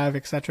should have,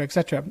 et cetera,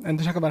 and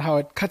they talk about how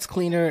it cuts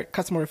cleaner, it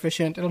cuts more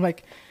efficient. And I'm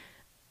like,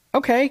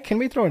 okay, can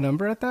we throw a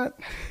number at that?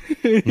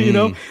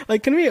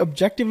 Can we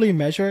objectively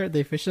measure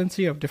the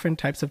efficiency of different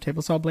types of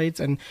table saw blades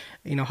and,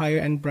 higher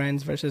end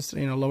brands versus,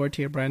 lower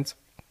tier brands?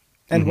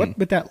 And what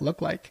would that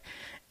look like?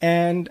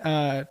 And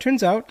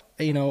turns out,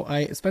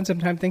 I spent some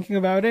time thinking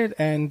about it,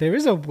 and there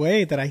is a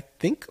way that I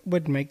think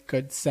would make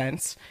good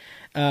sense.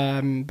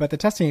 But the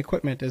testing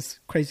equipment is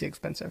crazy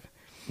expensive.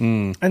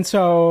 And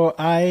so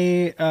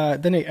I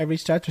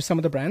reached out to some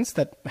of the brands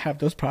that have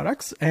those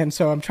products. And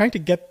so I'm trying to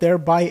get their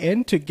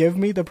buy-in to give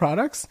me the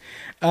products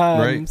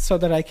so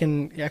that I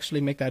can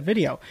actually make that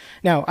video.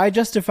 Now, I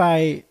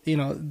justify,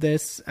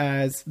 this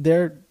as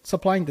they're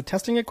supplying the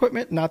testing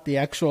equipment, not the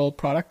actual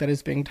product that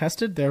is being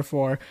tested.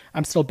 Therefore,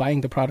 I'm still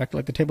buying the product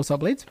like the table saw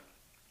blades.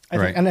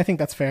 I think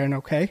that's fair and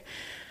okay.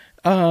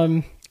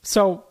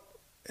 So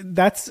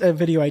that's a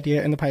video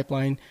idea in the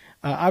pipeline.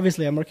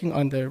 Obviously, I'm working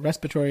on the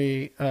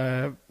respiratory,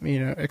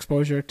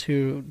 exposure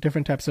to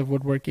different types of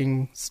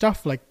woodworking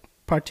stuff like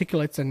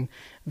particulates and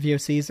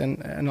VOCs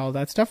and all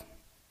that stuff.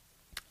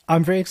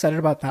 I'm very excited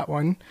about that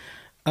one.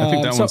 I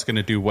think that one's going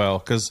to do well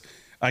because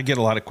I get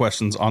a lot of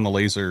questions on the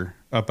laser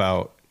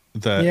about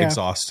the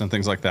exhaust and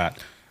things like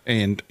that.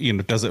 And,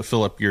 does it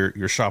fill up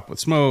your shop with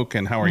smoke,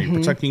 and how are you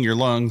protecting your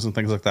lungs and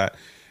things like that?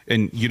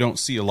 And you don't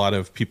see a lot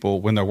of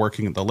people when they're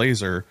working at the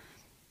laser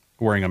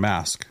wearing a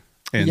mask.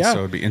 And so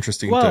it'd be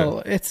interesting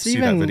to see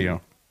that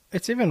video.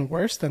 It's even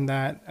worse than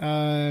that.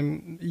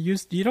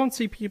 You don't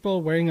see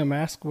people wearing a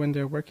mask when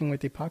they're working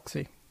with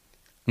epoxy.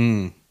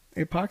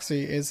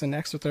 Epoxy is an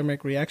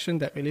exothermic reaction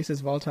that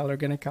releases volatile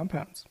organic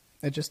compounds.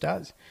 It just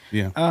does.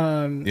 Yeah.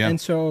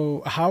 And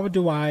so how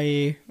do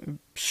I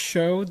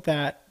show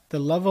that the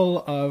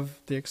level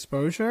of the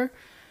exposure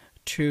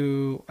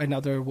to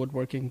another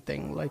woodworking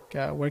thing, like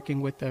working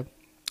with a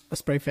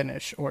spray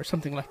finish or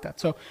something like that?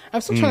 So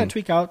I'm still trying to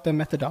tweak out the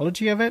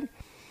methodology of it.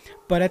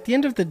 But at the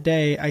end of the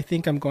day, I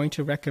think I'm going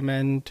to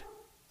recommend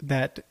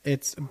that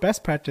it's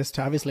best practice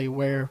to obviously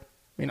wear,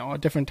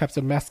 different types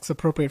of masks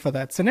appropriate for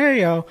that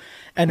scenario,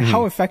 and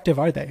how effective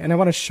are they? And I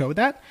want to show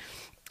that.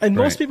 And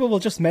most people will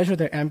just measure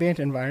their ambient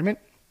environment,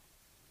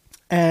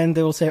 and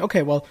they will say,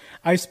 okay, well,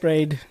 I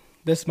sprayed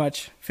this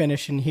much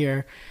finish in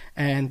here,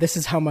 and this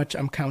is how much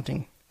I'm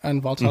counting on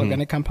volatile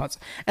organic compounds.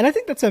 And I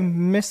think that's a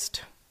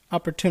missed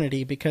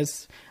opportunity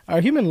because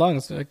our human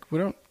lungs, we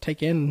don't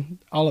take in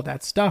all of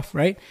that stuff,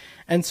 right?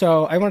 And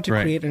so I wanted to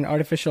create an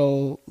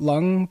artificial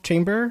lung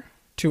chamber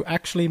to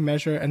actually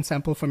measure and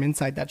sample from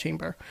inside that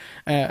chamber.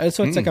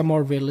 So it's like a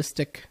more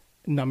realistic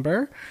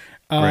number.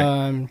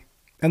 And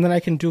then I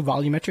can do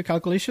volumetric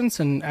calculations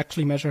and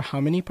actually measure how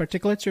many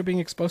particulates you're being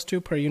exposed to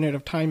per unit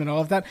of time and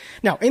all of that.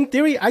 Now, in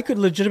theory, I could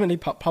legitimately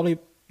probably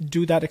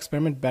do that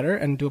experiment better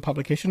and do a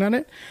publication on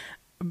it,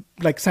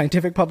 like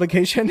scientific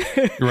publication.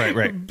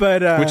 Right.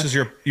 But which is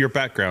your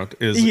background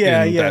is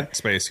in that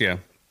space.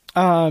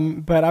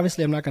 But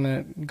obviously I'm not going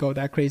to go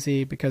that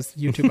crazy because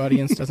YouTube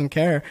audience doesn't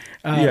care.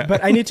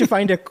 But I need to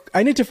find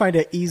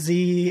a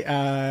easy,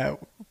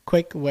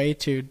 quick way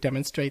to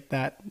demonstrate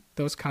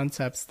those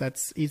concepts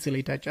that's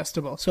easily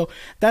digestible. So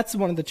that's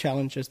one of the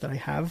challenges that I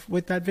have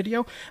with that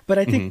video. But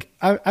I think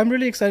I'm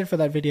really excited for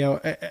that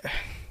video.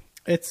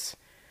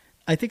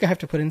 I think I have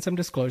to put in some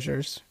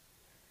disclosures.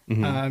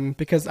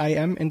 Because I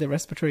am in the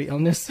respiratory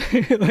illness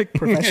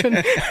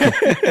profession.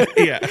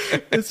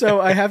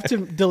 So I have to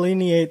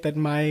delineate that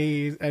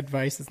my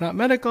advice is not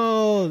medical,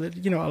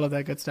 all of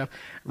that good stuff.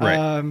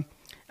 Right.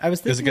 I was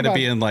thinking, is it going to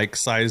be in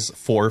size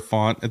 4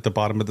 font at the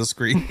bottom of the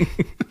screen?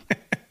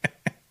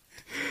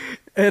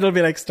 It'll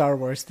be like Star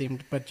Wars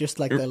themed, but just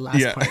like the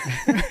last part.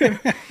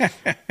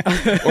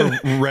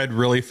 Or read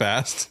really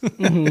fast.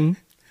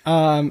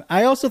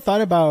 I also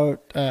thought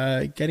about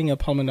getting a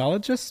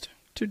pulmonologist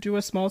to do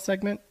a small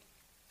segment.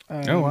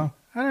 Oh, wow.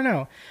 I don't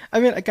know. I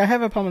mean, I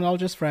have a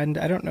pulmonologist friend.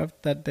 I don't know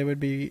if that they would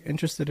be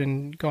interested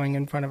in going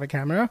in front of a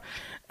camera.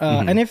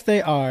 And if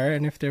they are,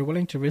 and if they're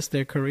willing to risk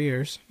their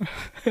careers.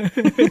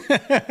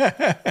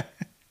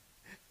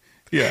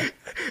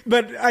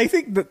 But I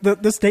think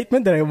the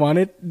statement that I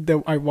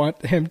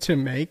want him to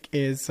make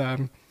is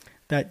that,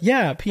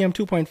 PM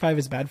 2.5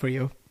 is bad for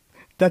you.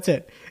 That's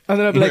it. And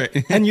then I'll be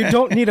like, and you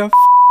don't need a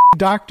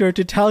doctor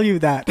to tell you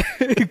that.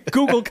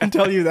 Google can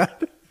tell you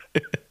that.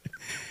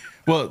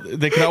 Well,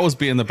 they could always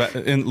be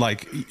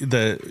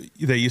they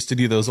used to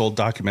do those old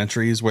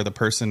documentaries where the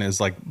person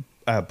is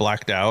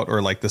blacked out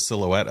or the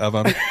silhouette of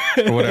them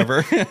or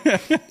whatever.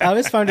 I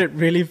always found it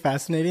really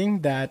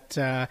fascinating that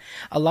a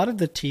lot of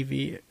the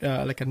TV,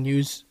 like a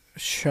news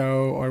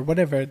show or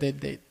whatever,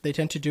 they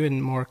tend to do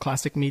in more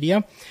classic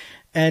media.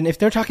 And if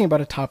they're talking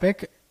about a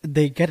topic,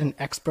 they get an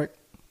expert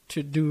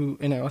to do,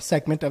 a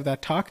segment of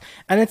that talk.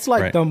 And it's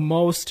the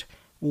most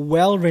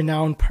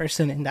well-renowned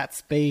person in that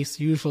space,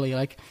 usually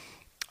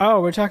oh,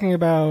 we're talking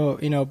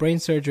about, brain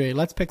surgery.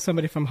 Let's pick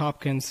somebody from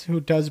Hopkins who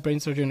does brain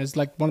surgery and is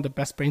one of the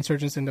best brain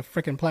surgeons in the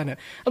freaking planet.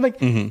 I'm like,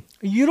 the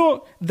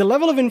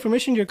level of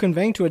information you're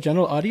conveying to a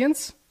general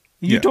audience,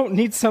 you don't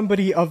need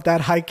somebody of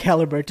that high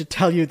caliber to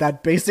tell you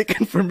that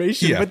basic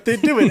information, but they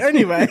do it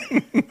anyway.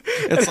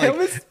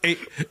 It's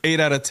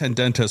eight out of 10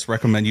 dentists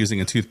recommend using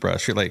a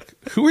toothbrush. You're like,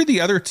 who are the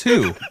other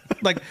two?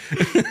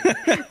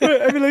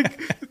 I mean,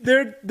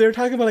 they're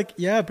talking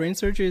about brain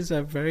surgery is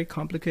a very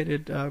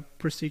complicated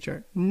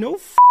procedure. No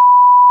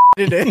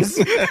it is.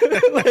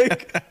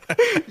 Like,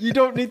 you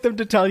don't need them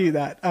to tell you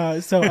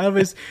that. So I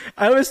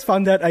always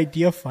found that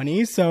idea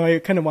funny. So I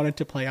kind of wanted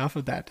to play off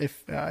of that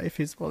if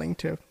he's willing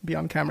to be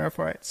on camera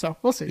for it. So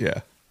we'll see.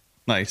 Yeah.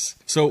 Nice.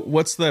 So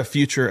what's the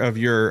future of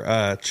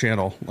your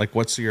channel? Like,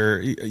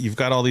 you've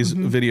got all these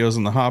videos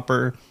in the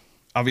hopper.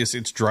 Obviously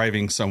it's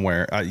driving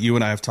somewhere. You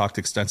and I have talked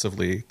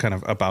extensively kind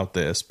of about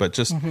this, but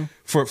just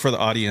for the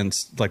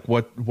audience, like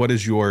what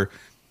is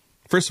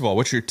first of all,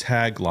 what's your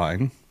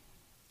tagline?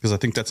 Because I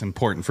think that's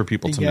important for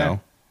people to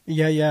know.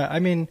 Yeah. I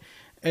mean,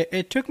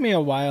 it took me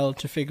a while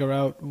to figure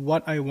out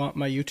what I want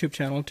my YouTube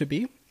channel to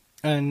be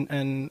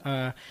and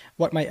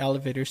what my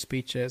elevator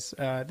speech is.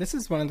 This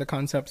is one of the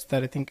concepts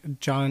that I think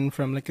John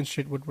from Lincoln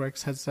Street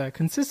Woodworks has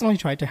consistently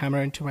tried to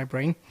hammer into my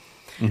brain.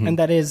 And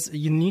that is,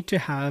 you need to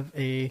have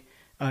a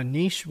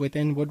niche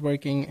within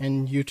woodworking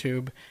and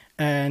YouTube,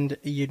 and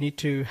you need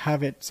to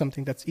have it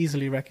something that's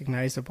easily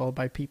recognizable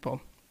by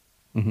people.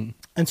 And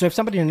so if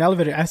somebody in an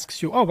elevator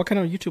asks you, oh, what kind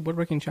of YouTube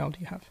woodworking channel do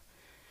you have?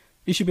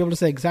 You should be able to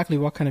say exactly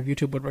what kind of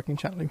YouTube woodworking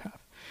channel you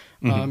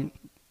have.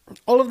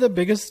 All of the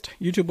biggest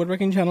YouTube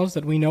woodworking channels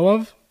that we know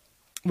of,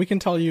 we can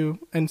tell you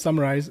and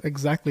summarize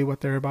exactly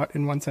what they're about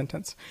in one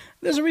sentence.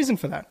 There's a reason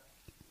for that.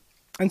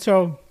 And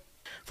so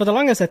for the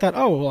longest I thought,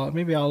 oh, well,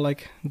 maybe I'll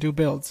do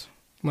builds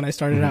when I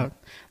started out.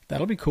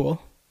 That'll be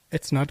cool.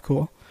 It's not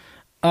cool.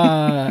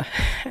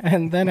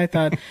 And then I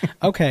thought,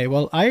 okay,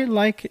 well, I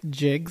like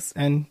jigs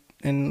and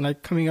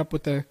like coming up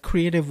with a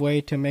creative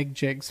way to make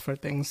jigs for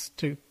things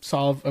to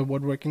solve a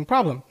woodworking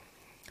problem.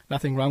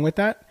 Nothing wrong with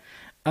that.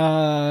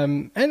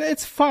 And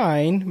it's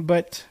fine,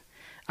 but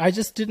I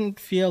just didn't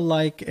feel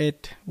like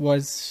it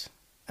was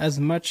as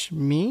much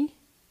me.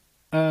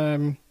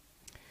 And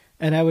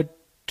I would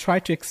try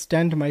to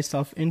extend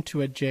myself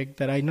into a jig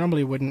that I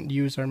normally wouldn't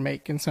use or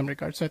make in some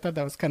regards. So I thought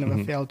that was kind of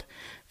a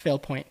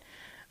failed point.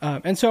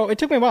 And so it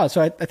took me a while.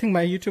 So I think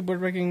my YouTube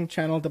woodworking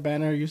channel, the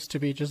banner used to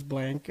be just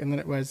blank. And then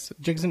it was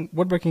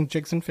woodworking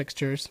jigs and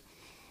fixtures.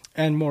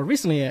 And more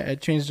recently, I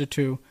changed it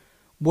to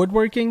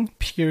woodworking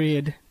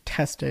period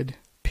tested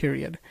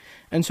period.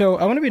 And so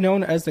I want to be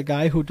known as the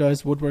guy who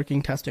does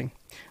woodworking testing.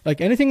 Like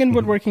anything in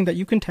woodworking that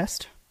you can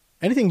test,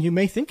 anything you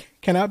may think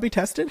cannot be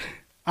tested,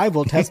 I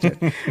will test it.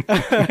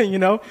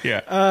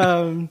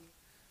 Yeah.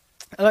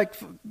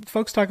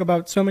 Folks talk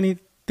about so many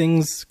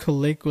things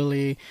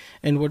colloquially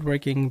in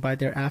woodworking by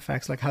their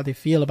affects, like how they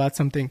feel about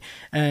something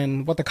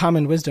and what the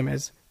common wisdom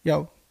is.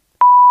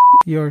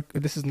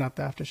 This is not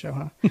the after show,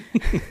 huh?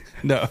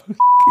 No.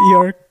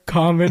 Your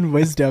common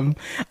wisdom.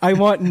 I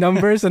want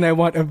numbers and I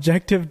want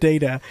objective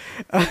data.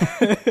 And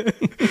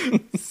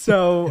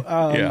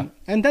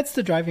that's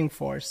the driving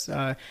force.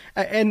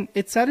 And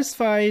it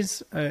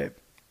satisfies an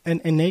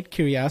innate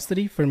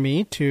curiosity for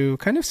me to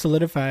kind of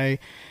solidify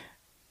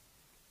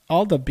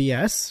all the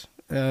BS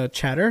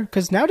chatter.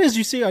 Because nowadays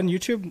you see on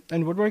YouTube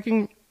and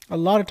woodworking, a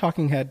lot of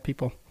talking head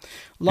people.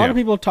 A lot of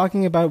people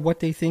talking about what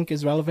they think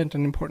is relevant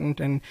and important.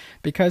 And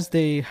because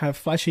they have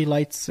flashy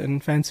lights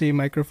and fancy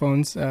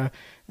microphones,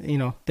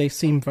 they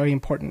seem very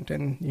important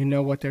and you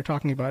know what they're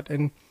talking about.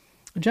 And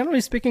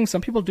generally speaking,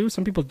 some people do,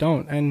 some people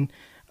don't. And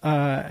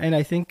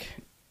I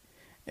think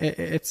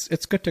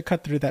it's good to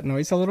cut through that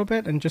noise a little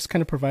bit and just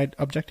kind of provide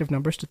objective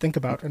numbers to think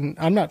about. And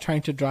I'm not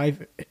trying to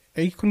drive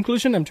a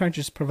conclusion. I'm trying to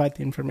just provide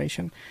the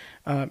information.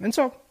 And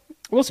so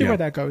we'll see where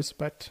that goes,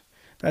 but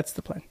that's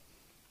the plan.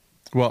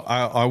 Well,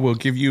 I will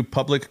give you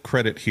public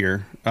credit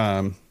here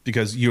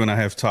because you and I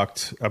have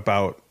talked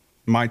about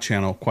my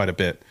channel quite a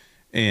bit.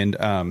 And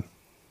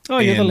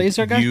you're the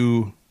laser guy?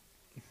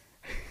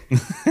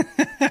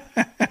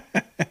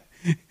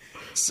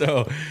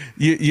 So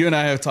you and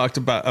I have talked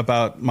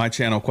about my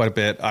channel quite a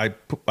bit. I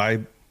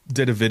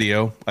did a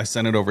video. I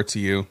sent it over to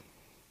you,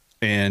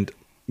 and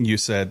you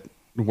said,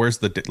 "Where's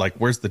the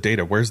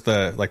data? Where's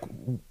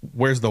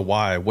the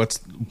why?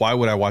 Why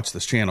would I watch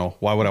this channel?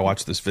 Why would I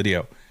watch this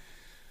video?"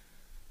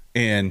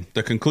 And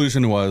the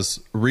conclusion was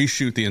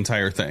reshoot the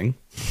entire thing,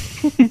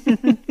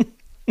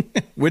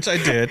 which I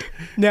did.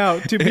 Now,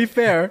 to be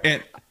fair,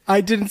 I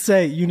didn't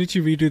say you need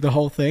to redo the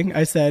whole thing.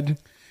 I said,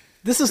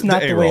 this is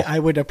not the way I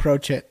would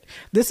approach it.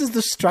 This is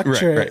the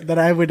structure that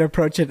I would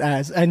approach it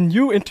as. And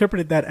you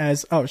interpreted that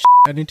as, I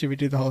need to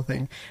redo the whole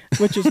thing,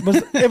 which was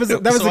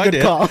a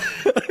good call.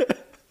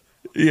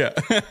 Yeah.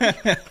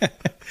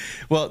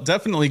 Well,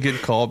 definitely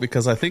good call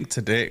because I think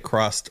today it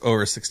crossed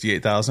over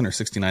 68,000 or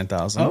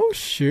 69,000. Oh,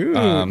 shoot.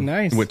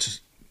 Nice. Which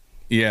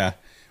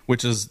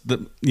is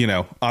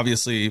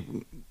obviously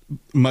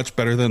much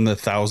better than the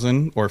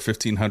 1,000 or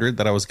 1,500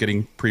 that I was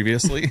getting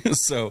previously.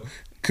 So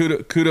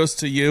kudos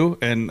to you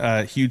and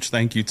huge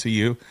thank you to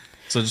you.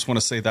 So I just want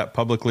to say that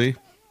publicly.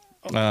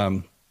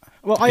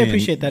 Well, I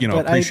appreciate that.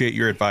 But appreciate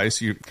your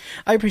advice.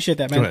 I appreciate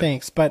that, man.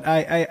 Thanks. But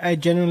I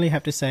genuinely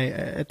have to say,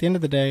 at the end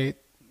of the day,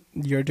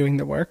 you're doing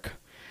the work.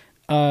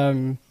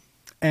 And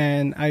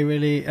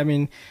anything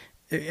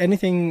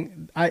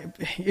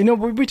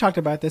we talked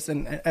about this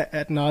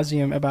at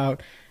nauseum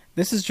about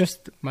this is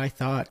just my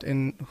thought,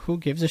 and who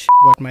gives a shit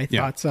what my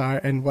thoughts are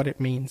and what it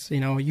means.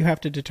 You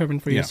have to determine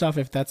for yourself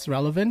if that's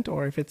relevant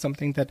or if it's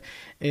something that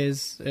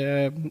is,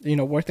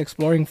 worth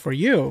exploring for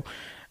you.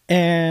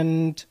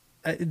 And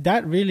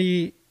that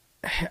really,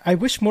 I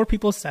wish more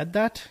people said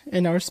that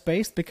in our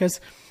space,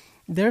 because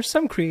there are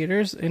some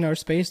creators in our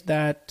space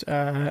that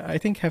I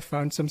think have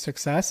found some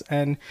success,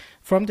 and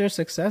from their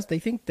success, they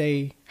think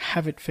they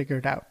have it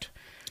figured out.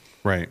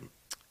 Right.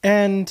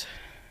 And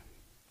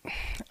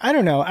I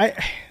don't know.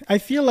 I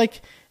feel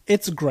like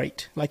it's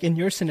great. Like in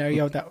their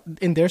scenario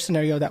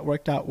that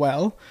worked out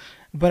well,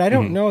 but I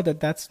don't know that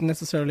that's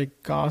necessarily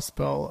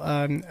gospel.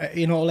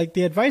 Like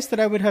the advice that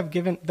I would have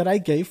given, that I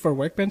gave for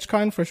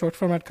WorkbenchCon for short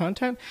format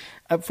content,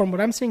 from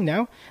what I'm seeing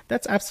now,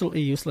 that's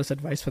absolutely useless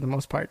advice for the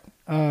most part,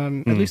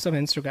 at least on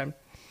Instagram.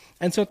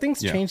 And so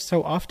things change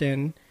so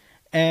often.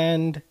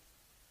 And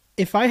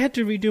if I had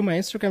to redo my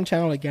Instagram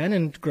channel again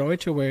and grow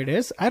it to where it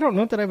is, I don't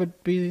know that I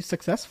would be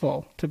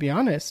successful, to be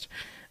honest.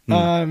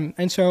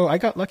 And so I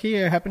got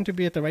lucky. I happened to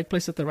be at the right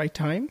place at the right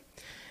time,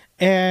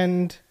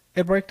 and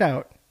it worked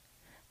out.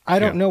 I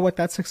don't know what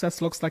that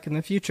success looks like in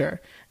the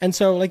future. And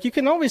so, like, you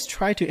can always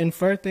try to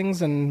infer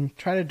things and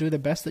try to do the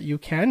best that you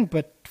can.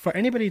 But for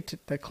anybody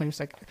that claims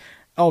like,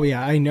 oh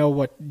yeah, I know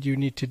what you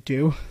need to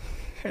do,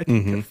 I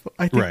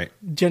think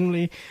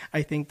generally,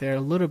 I think they're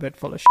a little bit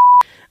full of shit.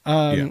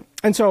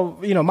 And so,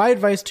 my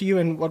advice to you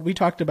and what we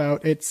talked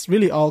about, it's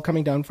really all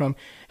coming down from,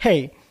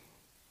 hey,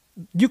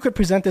 you could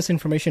present this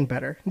information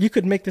better. You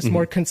could make this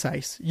more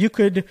concise. You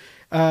could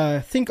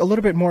think a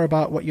little bit more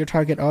about what your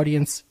target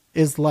audience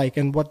is like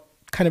and what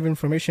kind of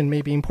information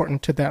may be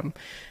important to them.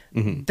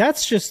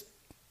 That's just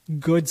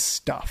good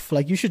stuff.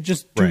 Like, you should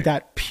just do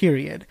that,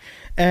 period.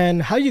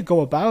 And how you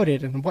go about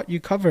it and what you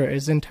cover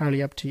is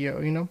entirely up to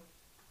you,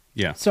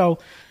 Yeah. So,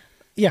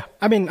 yeah,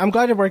 I mean, I'm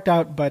glad it worked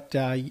out, but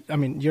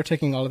you're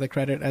taking all of the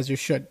credit, as you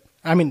should.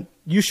 I mean,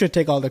 you should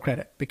take all the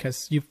credit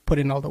because you've put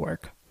in all the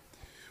work.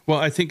 Well,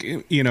 I think,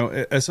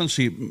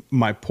 essentially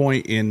my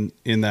point in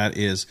that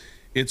is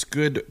it's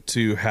good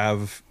to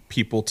have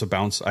people to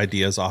bounce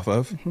ideas off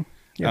of.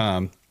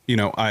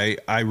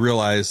 I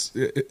realized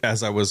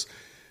as I was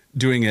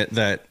doing it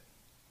that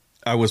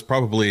I was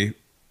probably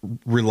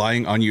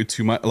relying on you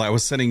too much. I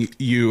was sending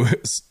you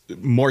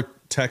more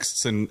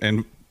texts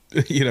and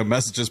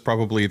messages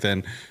probably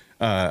than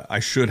I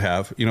should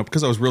have,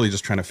 because I was really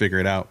just trying to figure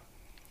it out.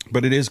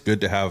 But it is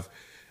good to have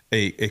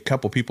a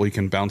couple people you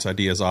can bounce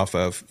ideas off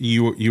of.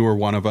 You were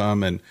one of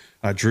them, and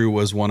Drew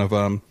was one of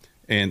them,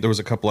 and there was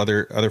a couple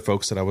other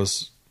folks that I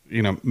was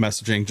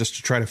messaging just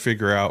to try to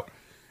figure out,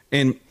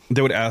 and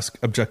they would ask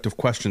objective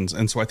questions.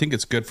 And so I think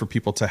it's good for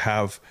people to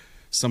have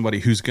somebody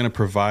who's going to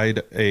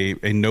provide a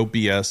no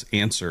BS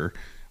answer.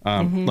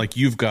 Like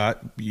you've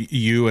got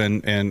you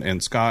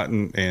and Scott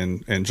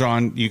and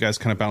John, you guys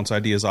kind of bounce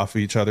ideas off of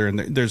each other, and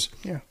there's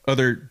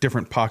other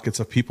different pockets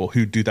of people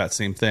who do that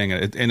same thing,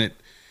 and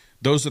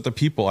those are the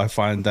people I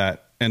find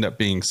that end up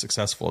being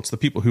successful. It's the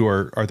people who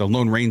are the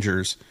lone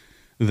rangers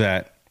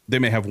that they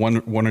may have one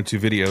or two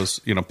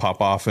videos,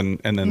 pop off and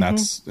then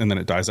and then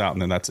it dies out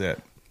and then that's it.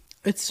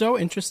 It's so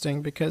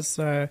interesting because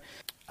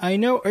I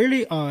know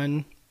early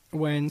on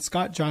when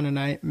Scott, John, and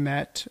I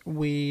met,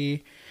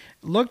 we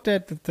looked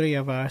at the three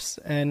of us,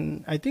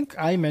 and I think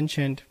I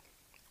mentioned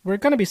we're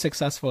going to be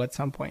successful at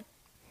some point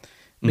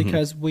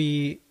because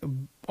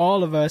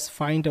all of us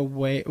find a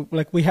way,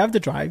 like we have the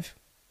drive.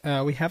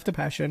 We have the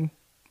passion,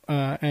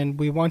 and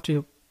we want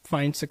to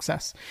find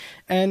success.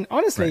 And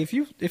honestly,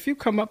 if you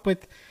come up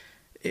with,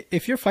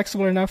 if you're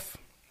flexible enough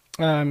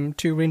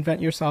to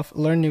reinvent yourself,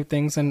 learn new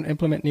things, and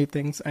implement new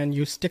things, and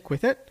you stick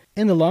with it,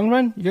 in the long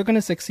run, you're going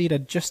to succeed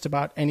at just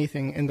about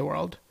anything in the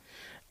world.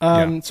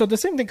 So the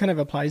same thing kind of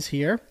applies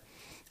here.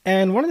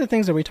 And one of the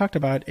things that we talked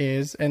about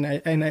is,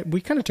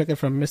 we kind of took it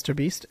from Mr.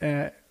 Beast,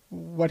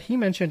 what he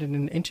mentioned in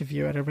an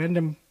interview at a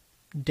random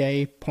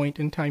point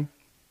in time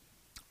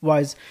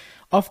was,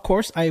 of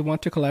course, I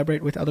want to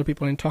collaborate with other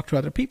people and talk to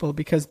other people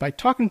because by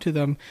talking to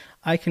them,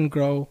 I can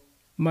grow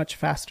much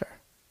faster.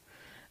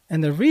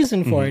 And the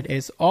reason for it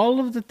is all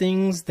of the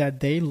things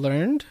that they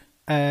learned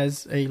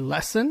as a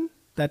lesson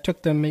that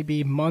took them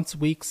maybe months,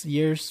 weeks,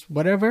 years,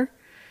 whatever,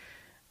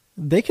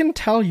 they can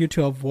tell you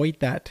to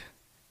avoid that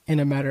in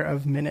a matter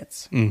of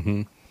minutes.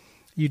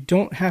 You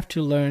don't have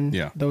to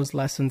learn those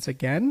lessons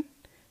again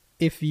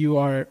if you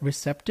are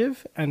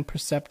receptive and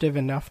perceptive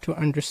enough to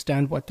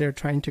understand what they're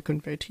trying to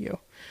convey to you.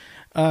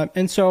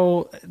 And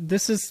so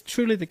this is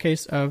truly the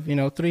case of,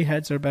 3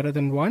 heads are better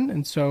than 1.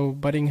 And so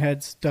butting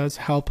heads does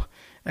help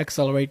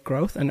accelerate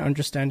growth and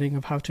understanding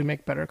of how to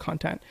make better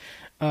content.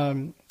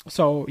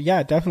 So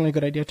yeah, definitely a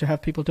good idea to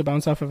have people to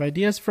bounce off of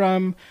ideas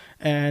from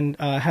and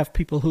have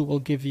people who will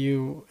give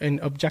you an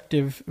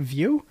objective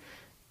view.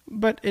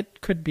 But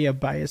it could be a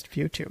biased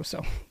view too.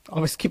 So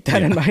always keep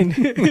that in mind.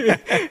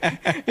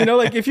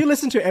 Like if you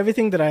listen to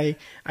everything that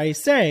I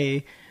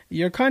say,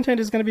 your content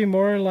is going to be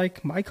more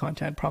like my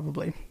content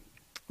probably.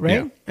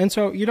 Right. Yeah. And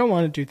so you don't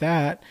want to do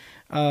that.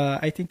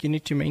 I think you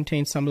need to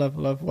maintain some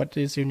level of what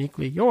is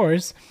uniquely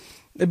yours.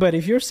 But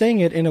if you're saying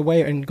it in a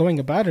way and going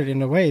about it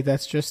in a way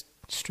that's just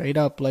straight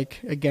up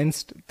like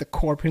against the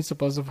core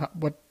principles of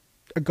what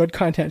a good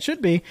content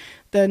should be,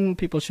 then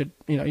people should,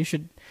 you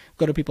should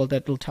go to people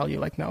that will tell you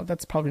like, no,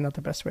 that's probably not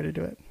the best way to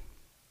do it.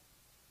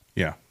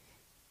 Yeah,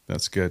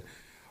 that's good.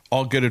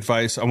 All good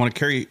advice. I want to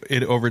carry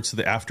it over to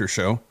the after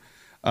show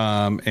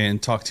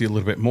and talk to you a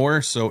little bit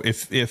more. So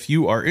if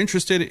you are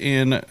interested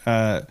in,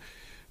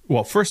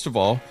 well, first of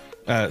all,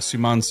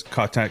 Suman's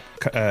contact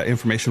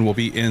information will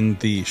be in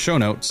the show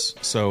notes,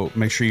 so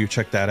make sure you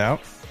check that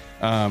out.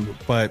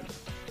 But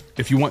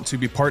if you want to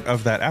be part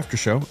of that after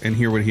show and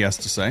hear what he has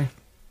to say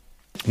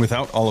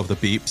without all of the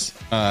beeps,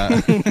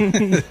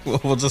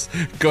 we'll just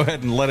go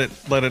ahead and let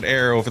it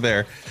air over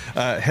there.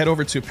 Head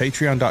over to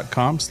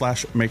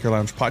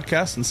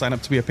patreon.com/MakerLoungePodcast and sign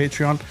up to be a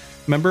Patreon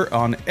member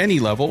on any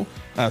level,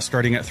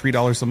 starting at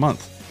 $3 a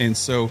month. And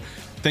so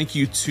thank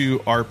you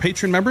to our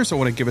patron members. I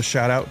want to give a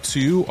shout out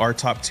to our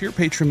top tier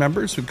patron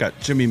members. We've got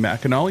Jimmy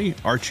McAnally,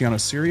 Archiana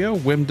Sirio,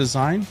 Wim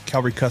Design,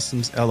 Calvary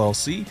Customs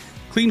LLC,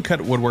 Clean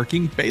Cut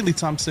Woodworking, Bailey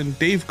Thompson,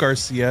 Dave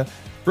Garcia,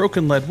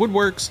 Broken Lead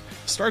Woodworks,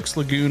 Starks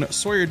Lagoon,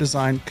 Sawyer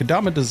Design,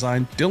 Kadama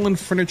Design, Dylan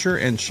Furniture,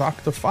 and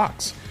Shock the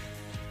Fox.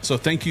 So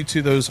thank you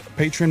to those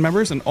patron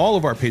members and all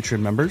of our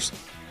patron members.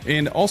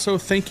 And also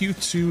thank you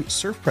to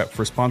Surf Prep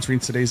for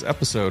sponsoring today's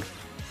episode.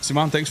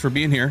 Suman, thanks for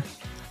being here.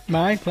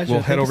 My pleasure.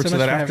 We'll head over to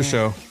that after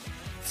show.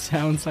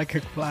 Sounds like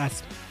a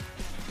blast.